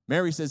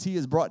 Mary says, "He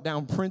has brought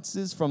down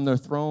princes from their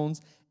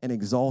thrones and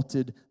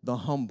exalted the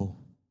humble."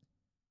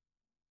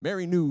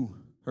 Mary knew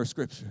her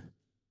Scripture.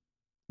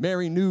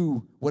 Mary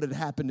knew what had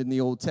happened in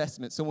the Old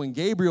Testament. So when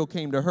Gabriel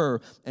came to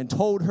her and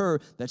told her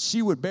that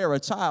she would bear a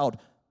child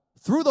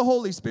through the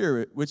Holy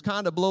Spirit, which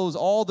kind of blows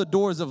all the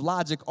doors of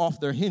logic off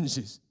their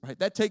hinges, right?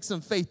 That takes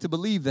some faith to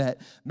believe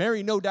that.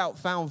 Mary no doubt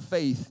found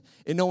faith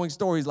in knowing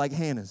stories like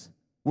Hannah's,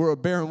 where a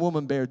barren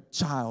woman bare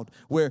child,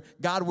 where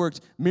God worked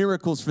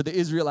miracles for the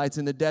Israelites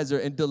in the desert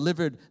and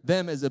delivered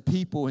them as a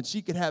people, and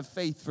she could have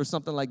faith for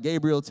something like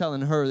Gabriel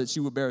telling her that she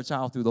would bear a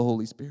child through the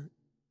Holy Spirit.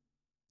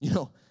 You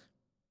know,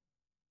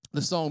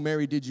 the song,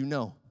 "Mary, Did You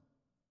Know?"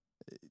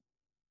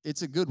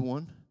 It's a good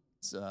one.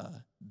 It's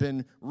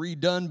been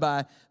redone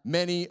by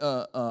many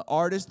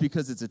artists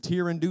because it's a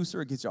tear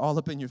inducer. It gets you all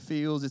up in your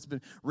feels. It's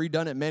been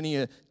redone at many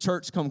a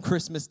church come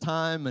Christmas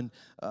time, and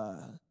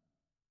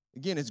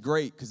again, it's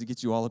great because it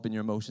gets you all up in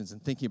your emotions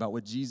and thinking about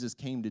what Jesus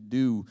came to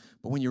do.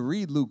 But when you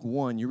read Luke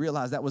 1, you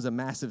realize that was a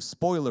massive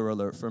spoiler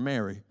alert for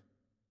Mary.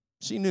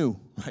 She knew,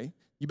 right?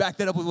 You back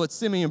that up with what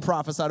Simeon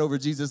prophesied over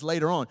Jesus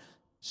later on.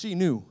 She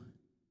knew.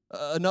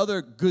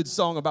 Another good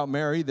song about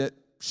Mary that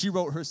she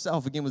wrote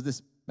herself, again, was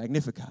this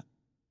Magnificat.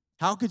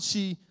 How could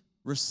she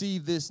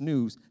receive this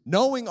news,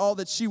 knowing all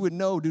that she would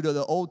know due to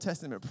the Old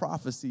Testament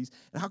prophecies?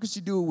 And how could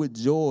she do it with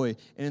joy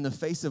and in the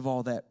face of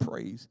all that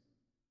praise?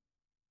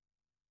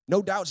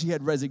 No doubt she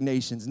had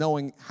resignations,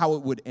 knowing how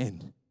it would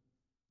end.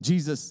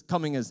 Jesus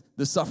coming as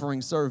the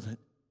suffering servant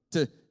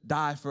to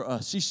die for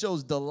us. She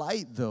shows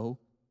delight, though,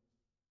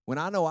 when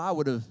I know I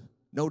would have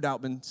no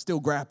doubt been still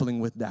grappling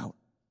with doubt.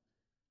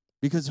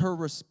 Because her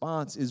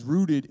response is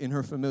rooted in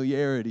her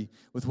familiarity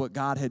with what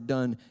God had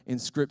done in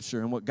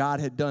Scripture and what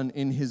God had done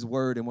in his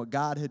word and what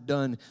God had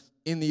done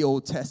in the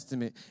Old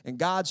Testament. And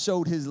God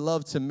showed his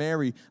love to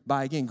Mary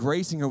by, again,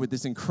 gracing her with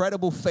this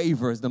incredible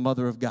favor as the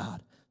mother of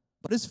God.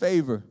 But his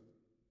favor,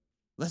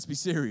 let's be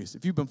serious.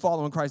 If you've been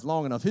following Christ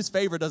long enough, his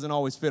favor doesn't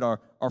always fit our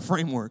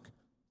framework.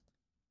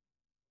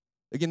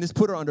 Again, this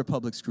put her under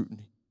public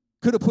scrutiny.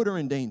 Could have put her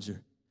in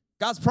danger.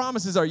 God's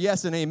promises are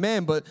yes and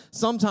amen, but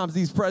sometimes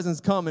these presents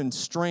come in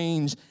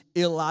strange,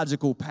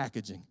 illogical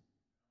packaging.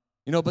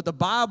 You know, but the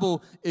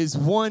Bible is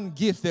one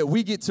gift that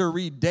we get to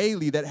read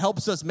daily that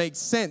helps us make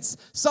sense,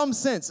 some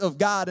sense of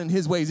God and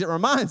his ways. It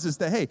reminds us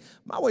that, hey,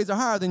 my ways are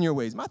higher than your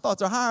ways. My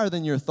thoughts are higher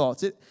than your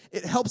thoughts. It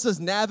helps us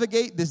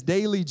navigate this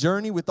daily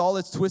journey with all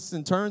its twists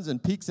and turns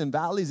and peaks and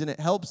valleys, and it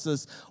helps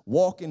us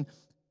walk in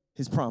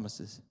his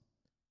promises.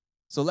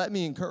 So let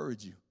me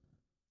encourage you.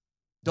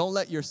 Don't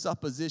let your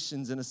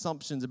suppositions and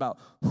assumptions about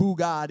who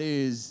God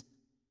is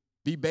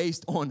be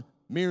based on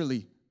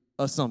merely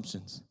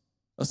assumptions.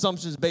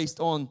 Assumptions based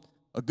on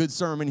a good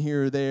sermon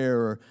here or there,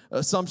 or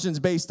assumptions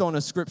based on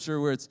a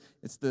scripture where it's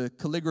the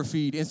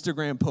calligraphied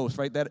Instagram post,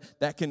 right?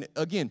 That can,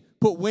 again,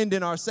 put wind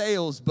in our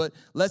sails, but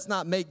let's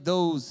not make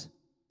those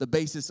the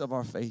basis of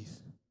our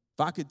faith. If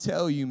I could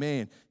tell you,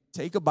 man,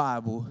 take a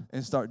Bible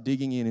and start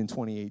digging in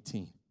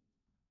 2018.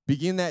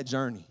 Begin that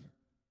journey.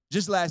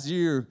 Just last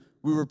year,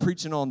 we were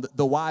preaching on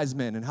the wise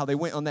men and how they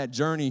went on that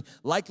journey,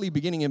 likely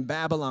beginning in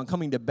Babylon,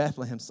 coming to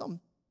Bethlehem, some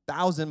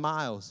 1,000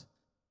 miles.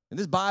 And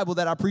this Bible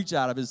that I preach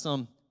out of is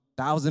some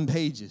 1,000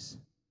 pages.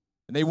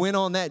 And they went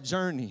on that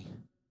journey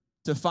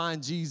to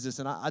find Jesus.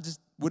 And I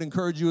just would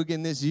encourage you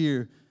again this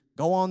year,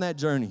 go on that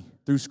journey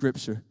through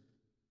Scripture.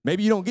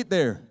 Maybe you don't get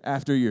there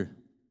after a year.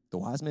 The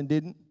wise men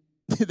didn't.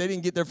 They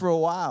didn't get there for a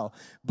while.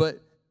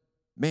 But,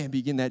 man,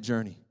 begin that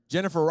journey.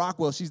 Jennifer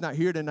Rockwell, she's not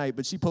here tonight,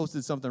 but she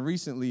posted something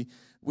recently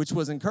which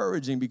was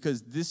encouraging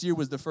because this year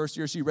was the first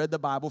year she read the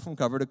Bible from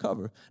cover to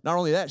cover. Not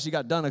only that, she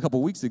got done a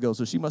couple weeks ago,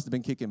 so she must have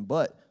been kicking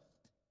butt.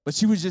 But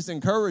she was just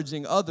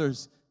encouraging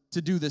others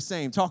to do the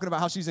same, talking about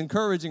how she's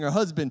encouraging her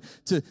husband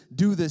to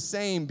do the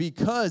same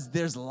because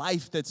there's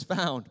life that's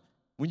found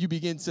when you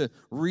begin to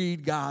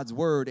read God's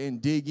word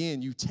and dig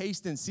in. You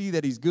taste and see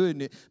that he's good,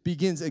 and it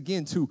begins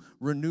again to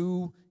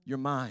renew your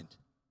mind.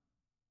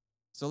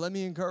 So let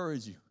me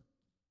encourage you.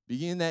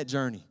 Begin that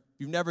journey.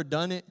 If you've never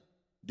done it,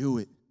 do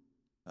it.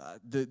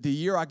 The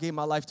year I gave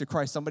my life to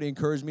Christ, somebody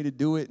encouraged me to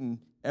do it, and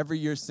every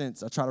year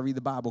since, I try to read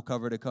the Bible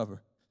cover to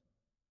cover.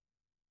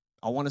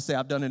 I want to say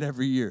I've done it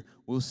every year.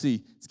 We'll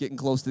see. It's getting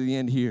close to the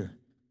end here.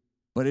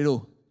 But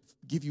it'll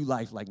give you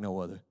life like no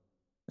other.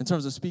 In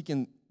terms of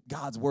speaking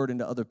God's word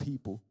into other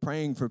people,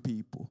 praying for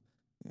people.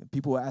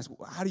 People ask,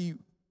 how do you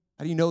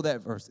know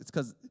that verse? It's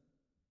because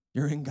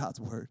you're in God's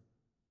word.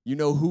 You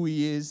know who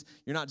he is.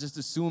 You're not just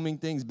assuming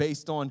things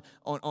based on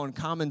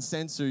common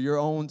sense or your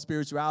own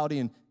spirituality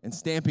and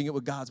stamping it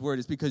with God's word.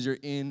 It's because you're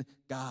in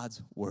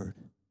God's word.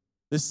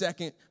 The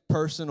second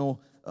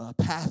personal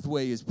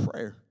pathway is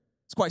prayer.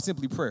 It's quite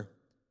simply prayer.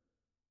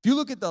 If you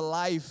look at the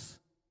life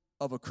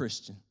of a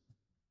Christian,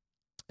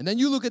 and then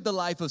you look at the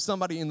life of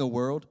somebody in the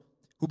world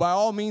who by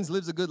all means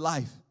lives a good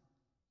life,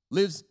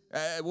 lives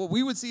what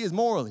we would see as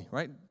morally,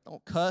 right?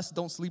 Don't cuss,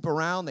 don't sleep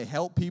around. They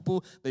help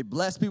people. They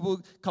bless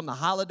people. Come the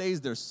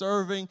holidays, they're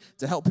serving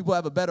to help people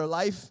have a better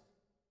life.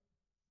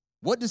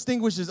 What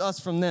distinguishes us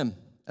from them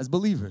as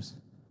believers?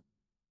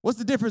 What's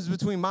the difference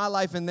between my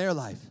life and their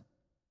life?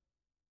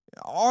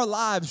 Our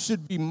lives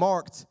should be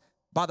marked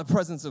by the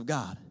presence of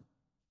God.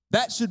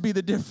 That should be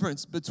the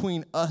difference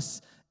between us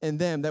and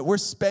them, that we're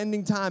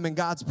spending time in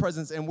God's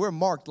presence and we're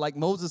marked like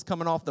Moses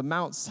coming off the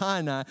Mount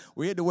Sinai.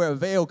 We had to wear a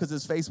veil because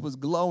his face was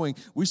glowing.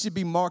 We should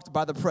be marked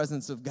by the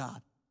presence of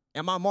God.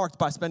 Am I marked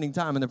by spending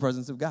time in the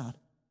presence of God?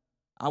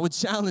 I would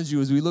challenge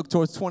you as we look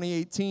towards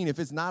 2018, if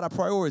it's not a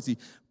priority,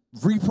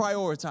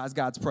 reprioritize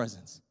God's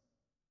presence.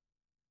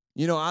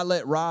 You know, I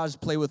let Raj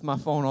play with my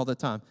phone all the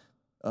time.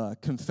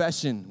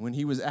 Confession, when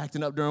he was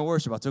acting up during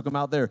worship, I took him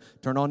out there,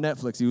 turned on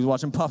Netflix. He was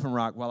watching Puffin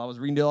Rock while I was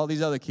reading to all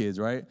these other kids,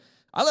 right?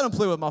 I let him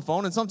play with my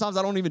phone, and sometimes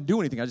I don't even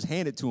do anything. I just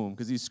hand it to him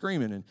because he's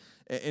screaming.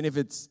 And if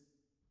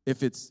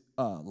it's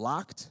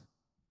locked,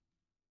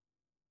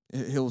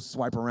 he'll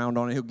swipe around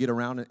on it. He'll get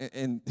around it.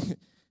 And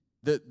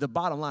the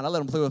bottom line, I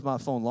let him play with my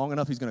phone long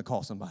enough, he's going to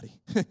call somebody.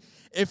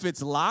 If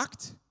it's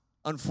locked,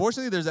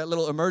 unfortunately, there's that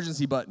little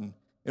emergency button.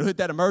 It'll hit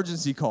that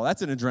emergency call.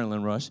 That's an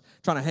adrenaline rush,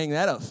 trying to hang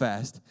that up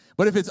fast.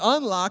 But if it's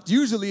unlocked,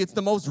 usually it's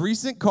the most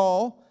recent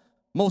call,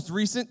 most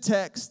recent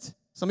text.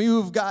 Some of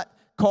you have got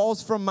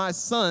calls from my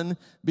son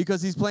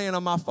because he's playing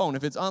on my phone.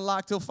 If it's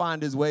unlocked, he'll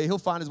find his way. He'll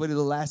find his way to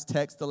the last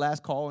text, the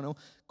last call, and he'll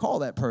call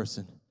that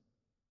person.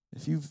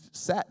 If you've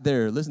sat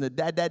there, listened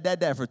to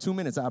dad for 2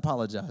 minutes, I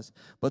apologize.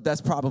 But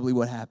that's probably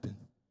what happened.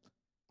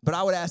 But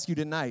I would ask you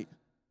tonight,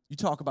 you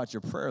talk about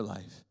your prayer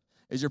life.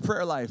 Is your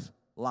prayer life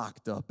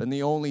locked up? And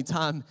the only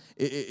time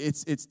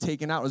it's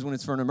taken out is when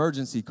it's for an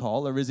emergency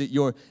call? Or is it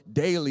your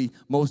daily,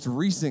 most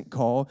recent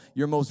call,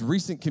 your most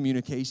recent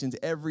communications,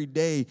 every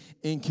day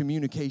in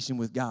communication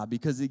with God?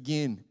 Because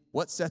again,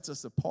 what sets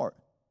us apart?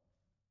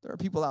 There are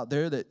people out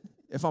there that,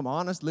 if I'm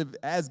honest, live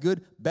as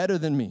good, better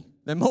than me,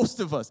 than most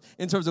of us,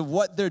 in terms of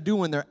what they're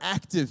doing. They're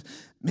active.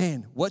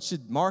 Man, what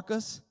should mark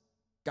us?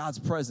 God's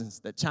presence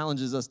that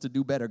challenges us to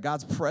do better.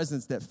 God's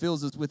presence that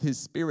fills us with his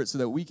spirit so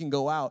that we can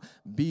go out,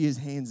 be his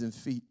hands and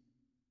feet.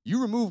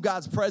 You remove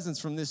God's presence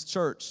from this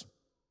church,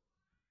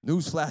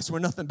 newsflash, we're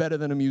nothing better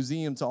than a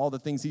museum to all the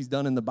things he's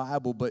done in the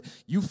Bible, but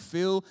you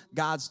fill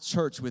God's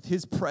church with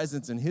his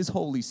presence and his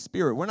Holy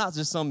Spirit. We're not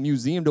just some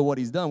museum to what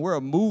he's done. We're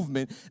a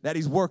movement that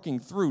he's working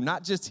through,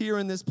 not just here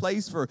in this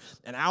place for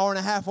an hour and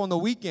a half on the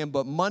weekend,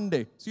 but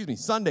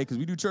Sunday, because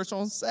we do church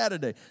on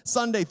Saturday,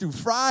 Sunday through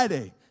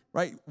Friday,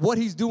 right? What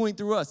he's doing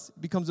through us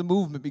becomes a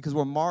movement because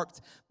we're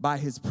marked by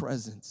his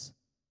presence.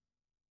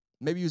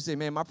 Maybe you say,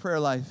 man, my prayer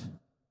life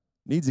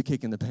needs a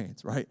kick in the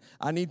pants, right?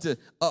 I need to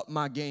up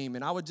my game.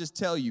 And I would just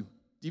tell you,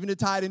 even to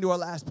tie it into our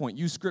last point,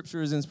 use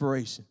Scripture as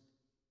inspiration.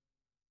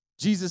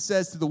 Jesus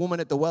says to the woman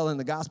at the well in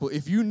the gospel,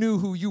 if you knew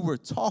who you were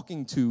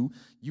talking to,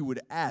 you would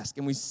ask.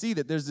 And we see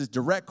that there's this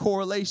direct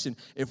correlation.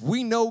 If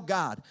we know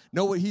God,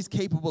 know what he's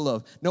capable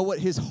of, know what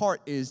his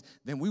heart is,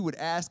 then we would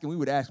ask, and we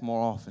would ask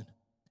more often.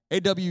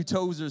 A.W.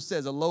 Tozer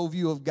says a low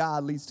view of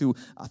God leads to,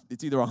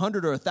 it's either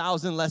 100 or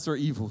 1,000 lesser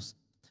evils.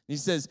 He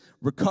says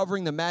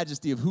recovering the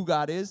majesty of who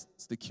God is,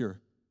 it's the cure.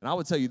 And I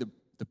would tell you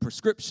the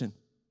prescription,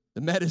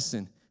 the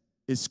medicine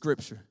is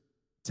Scripture.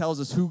 It tells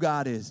us who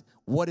God is,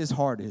 what his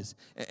heart is.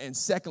 And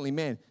secondly,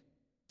 man,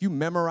 if you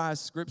memorize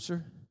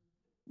Scripture,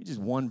 just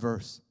one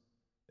verse,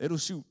 it'll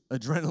shoot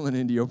adrenaline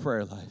into your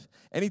prayer life.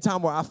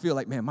 Anytime where I feel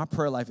like, man, my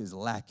prayer life is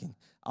lacking,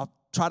 I'll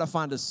try to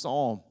find a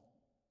psalm,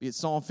 be it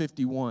Psalm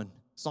 51,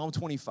 Psalm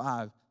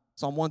 25,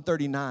 Psalm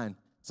 139,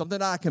 something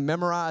that I can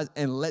memorize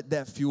and let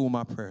that fuel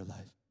my prayer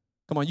life.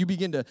 Come on, you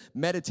begin to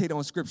meditate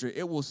on Scripture.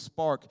 It will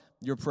spark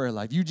your prayer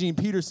life. Eugene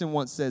Peterson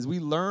once says, we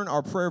learn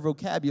our prayer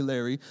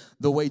vocabulary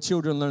the way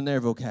children learn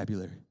their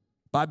vocabulary,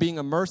 by being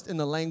immersed in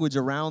the language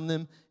around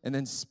them and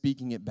then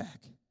speaking it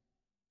back.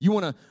 You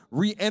want to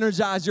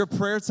re-energize your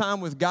prayer time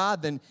with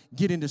God, then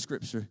get into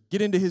Scripture.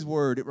 Get into his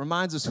word. It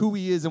reminds us who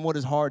he is and what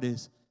his heart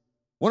is.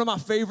 One of my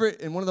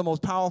favorite and one of the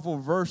most powerful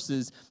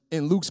verses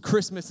in Luke's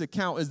Christmas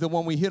account is the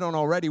one we hit on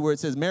already, where it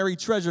says, Mary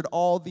treasured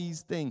all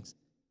these things,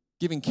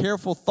 giving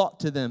careful thought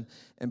to them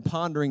and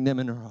pondering them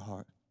in her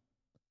heart.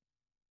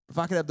 If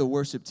I could have the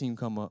worship team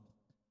come up.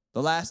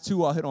 The last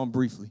two I'll hit on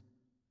briefly.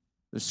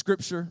 There's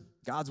Scripture,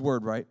 God's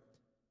word, right?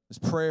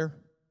 There's prayer,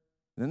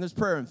 and then there's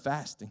prayer and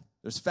fasting.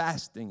 There's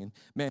fasting, and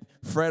man,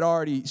 Fred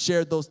already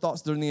shared those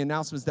thoughts during the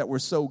announcements that were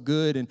so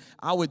good, and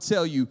I would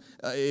tell you,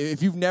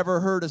 if you've never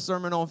heard a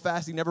sermon on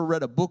fasting, never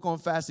read a book on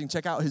fasting,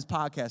 check out his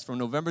podcast from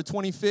November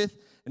 25th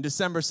and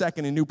December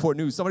 2nd in Newport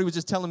News. Somebody was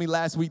just telling me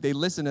last week they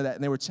listened to that,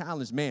 and they were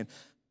challenged, man,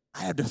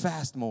 I have to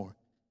fast more.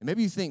 And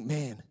maybe you think,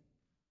 man,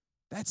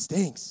 that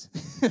stinks.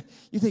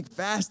 You think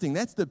fasting,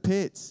 that's the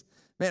pits.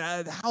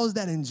 Man, how is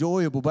that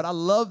enjoyable? But I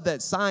love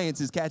that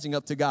science is catching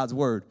up to God's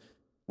word,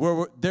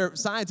 where their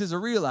scientists are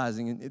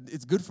realizing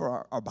it's good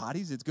for our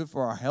bodies, it's good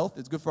for our health,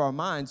 it's good for our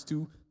minds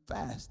to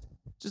fast.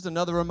 Just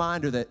another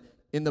reminder that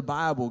in the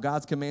Bible,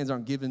 God's commands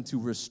aren't given to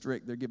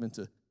restrict, they're given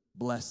to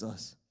bless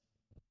us.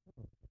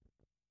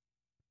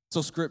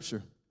 So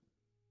Scripture,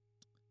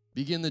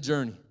 begin the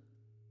journey.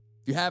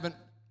 If you haven't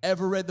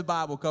ever read the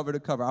Bible cover to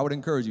cover, I would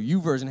encourage you.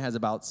 YouVersion has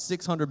about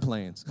 600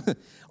 plans,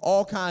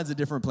 all kinds of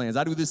different plans.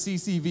 I do the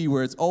CCV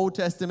where it's Old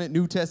Testament,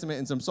 New Testament,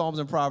 and some Psalms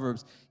and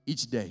Proverbs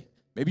each day.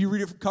 Maybe you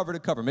read it cover to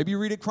cover. Maybe you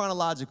read it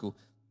chronological.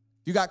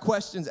 If you got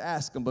questions,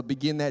 ask them, but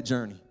begin that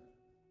journey.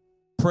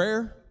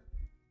 Prayer,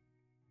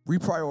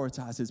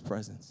 reprioritize his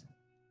presence.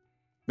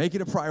 Make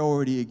it a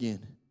priority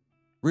again.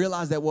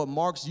 Realize that what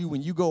marks you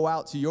when you go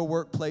out to your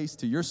workplace,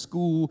 to your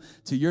school,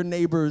 to your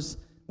neighbors,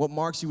 what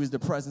marks you is the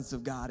presence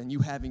of God and you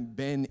having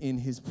been in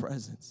his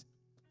presence.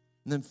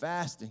 And then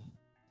fasting.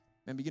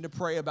 And begin to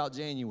pray about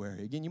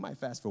January. Again, you might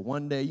fast for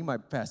 1 day. You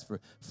might fast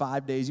for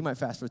 5 days. You might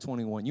fast for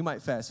 21. You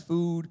might fast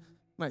food.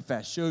 You might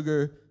fast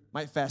sugar.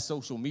 Might fast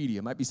social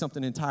media. Might be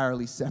something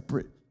entirely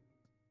separate.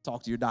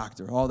 Talk to your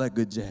doctor. All that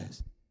good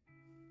jazz.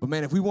 But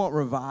man, if we want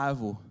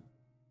revival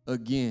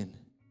again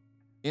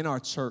in our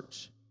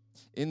church,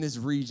 in this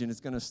region, it's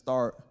going to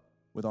start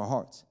with our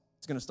hearts.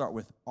 It's going to start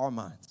with our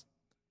minds.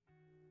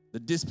 The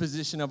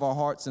disposition of our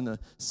hearts and the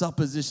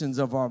suppositions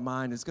of our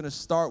mind. It's going to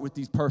start with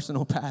these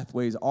personal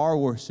pathways, our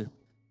worship,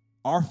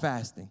 our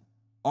fasting,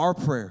 our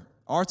prayer,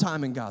 our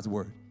time in God's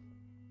word.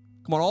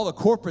 Come on, all the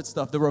corporate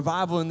stuff, the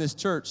revival in this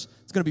church,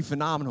 it's going to be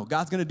phenomenal.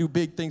 God's going to do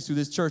big things through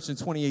this church in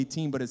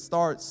 2018, but it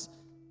starts,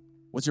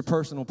 what's your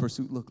personal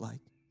pursuit look like?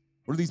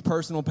 What do these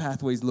personal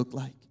pathways look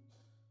like?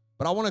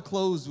 But I want to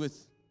close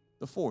with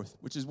the fourth,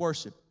 which is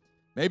worship.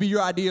 Maybe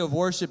your idea of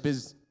worship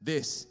is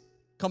this.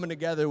 Coming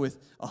together with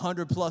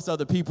 100 plus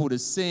other people to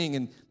sing,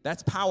 and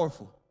that's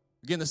powerful.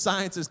 Again, the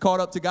science is caught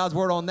up to God's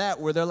word on that,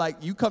 where they're like,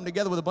 you come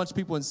together with a bunch of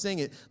people and sing,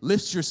 it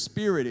lifts your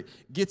spirit, it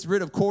gets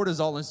rid of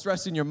cortisol and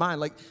stress in your mind.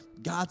 Like,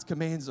 God's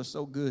commands are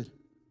so good.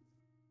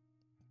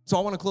 So I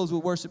want to close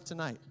with worship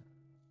tonight,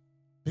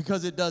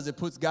 because it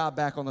puts God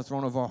back on the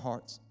throne of our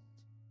hearts.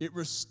 It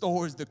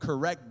restores the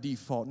correct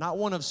default, not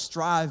one of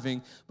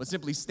striving, but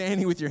simply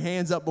standing with your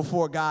hands up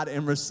before God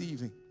and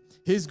receiving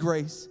his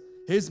grace,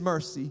 his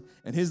mercy,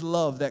 and his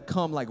love that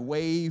come like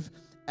wave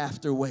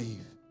after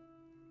wave.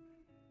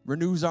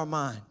 Renews our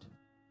mind.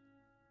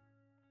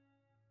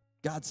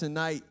 God,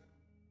 tonight,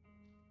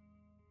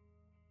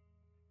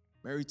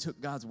 Mary took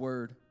God's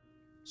word.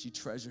 She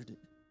treasured it.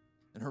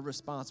 And her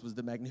response was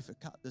the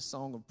Magnificat, the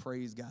song of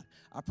praise, God.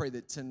 I pray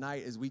that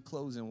tonight as we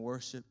close in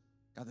worship,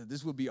 God, that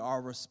this will be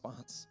our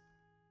response.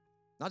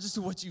 Not just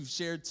to what you've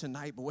shared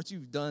tonight, but what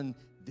you've done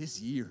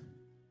this year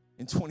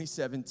in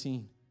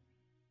 2017.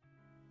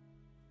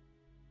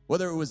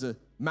 Whether it was a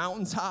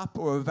mountaintop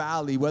or a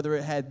valley, whether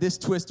it had this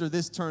twist or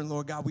this turn,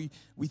 Lord God,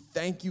 we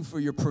thank you for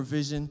your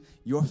provision,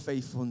 your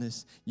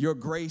faithfulness, your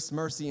grace,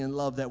 mercy, and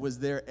love that was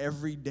there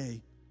every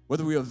day.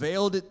 Whether we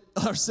availed it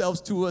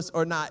ourselves to us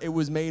or not, it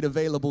was made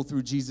available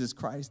through Jesus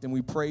Christ. And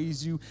we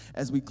praise you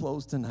as we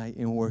close tonight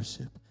in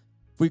worship.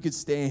 If we could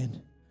stand,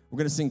 we're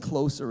going to sing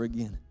Closer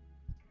again.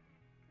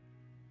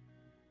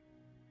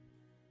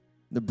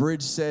 The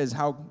bridge says,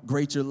 how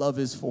great your love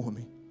is for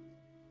me.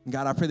 And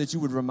God, I pray that you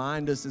would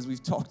remind us, as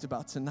we've talked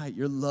about tonight,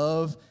 your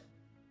love,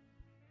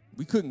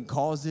 we couldn't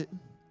cause it.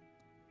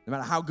 No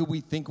matter how good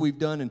we think we've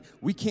done, and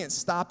we can't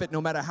stop it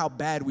no matter how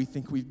bad we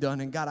think we've done.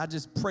 And God, I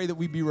just pray that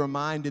we be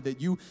reminded that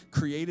you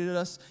created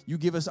us, you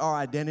give us our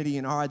identity,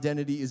 and our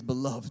identity is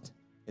beloved.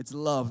 It's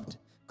loved.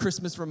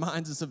 Christmas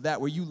reminds us of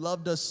that, where you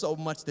loved us so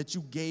much that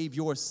you gave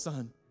your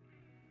son.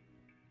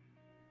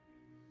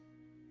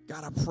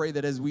 God, I pray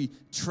that as we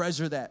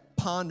treasure that,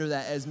 ponder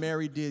that as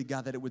Mary did,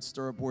 God, that it would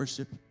stir up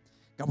worship.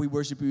 God, we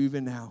worship you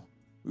even now.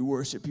 We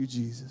worship you,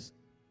 Jesus.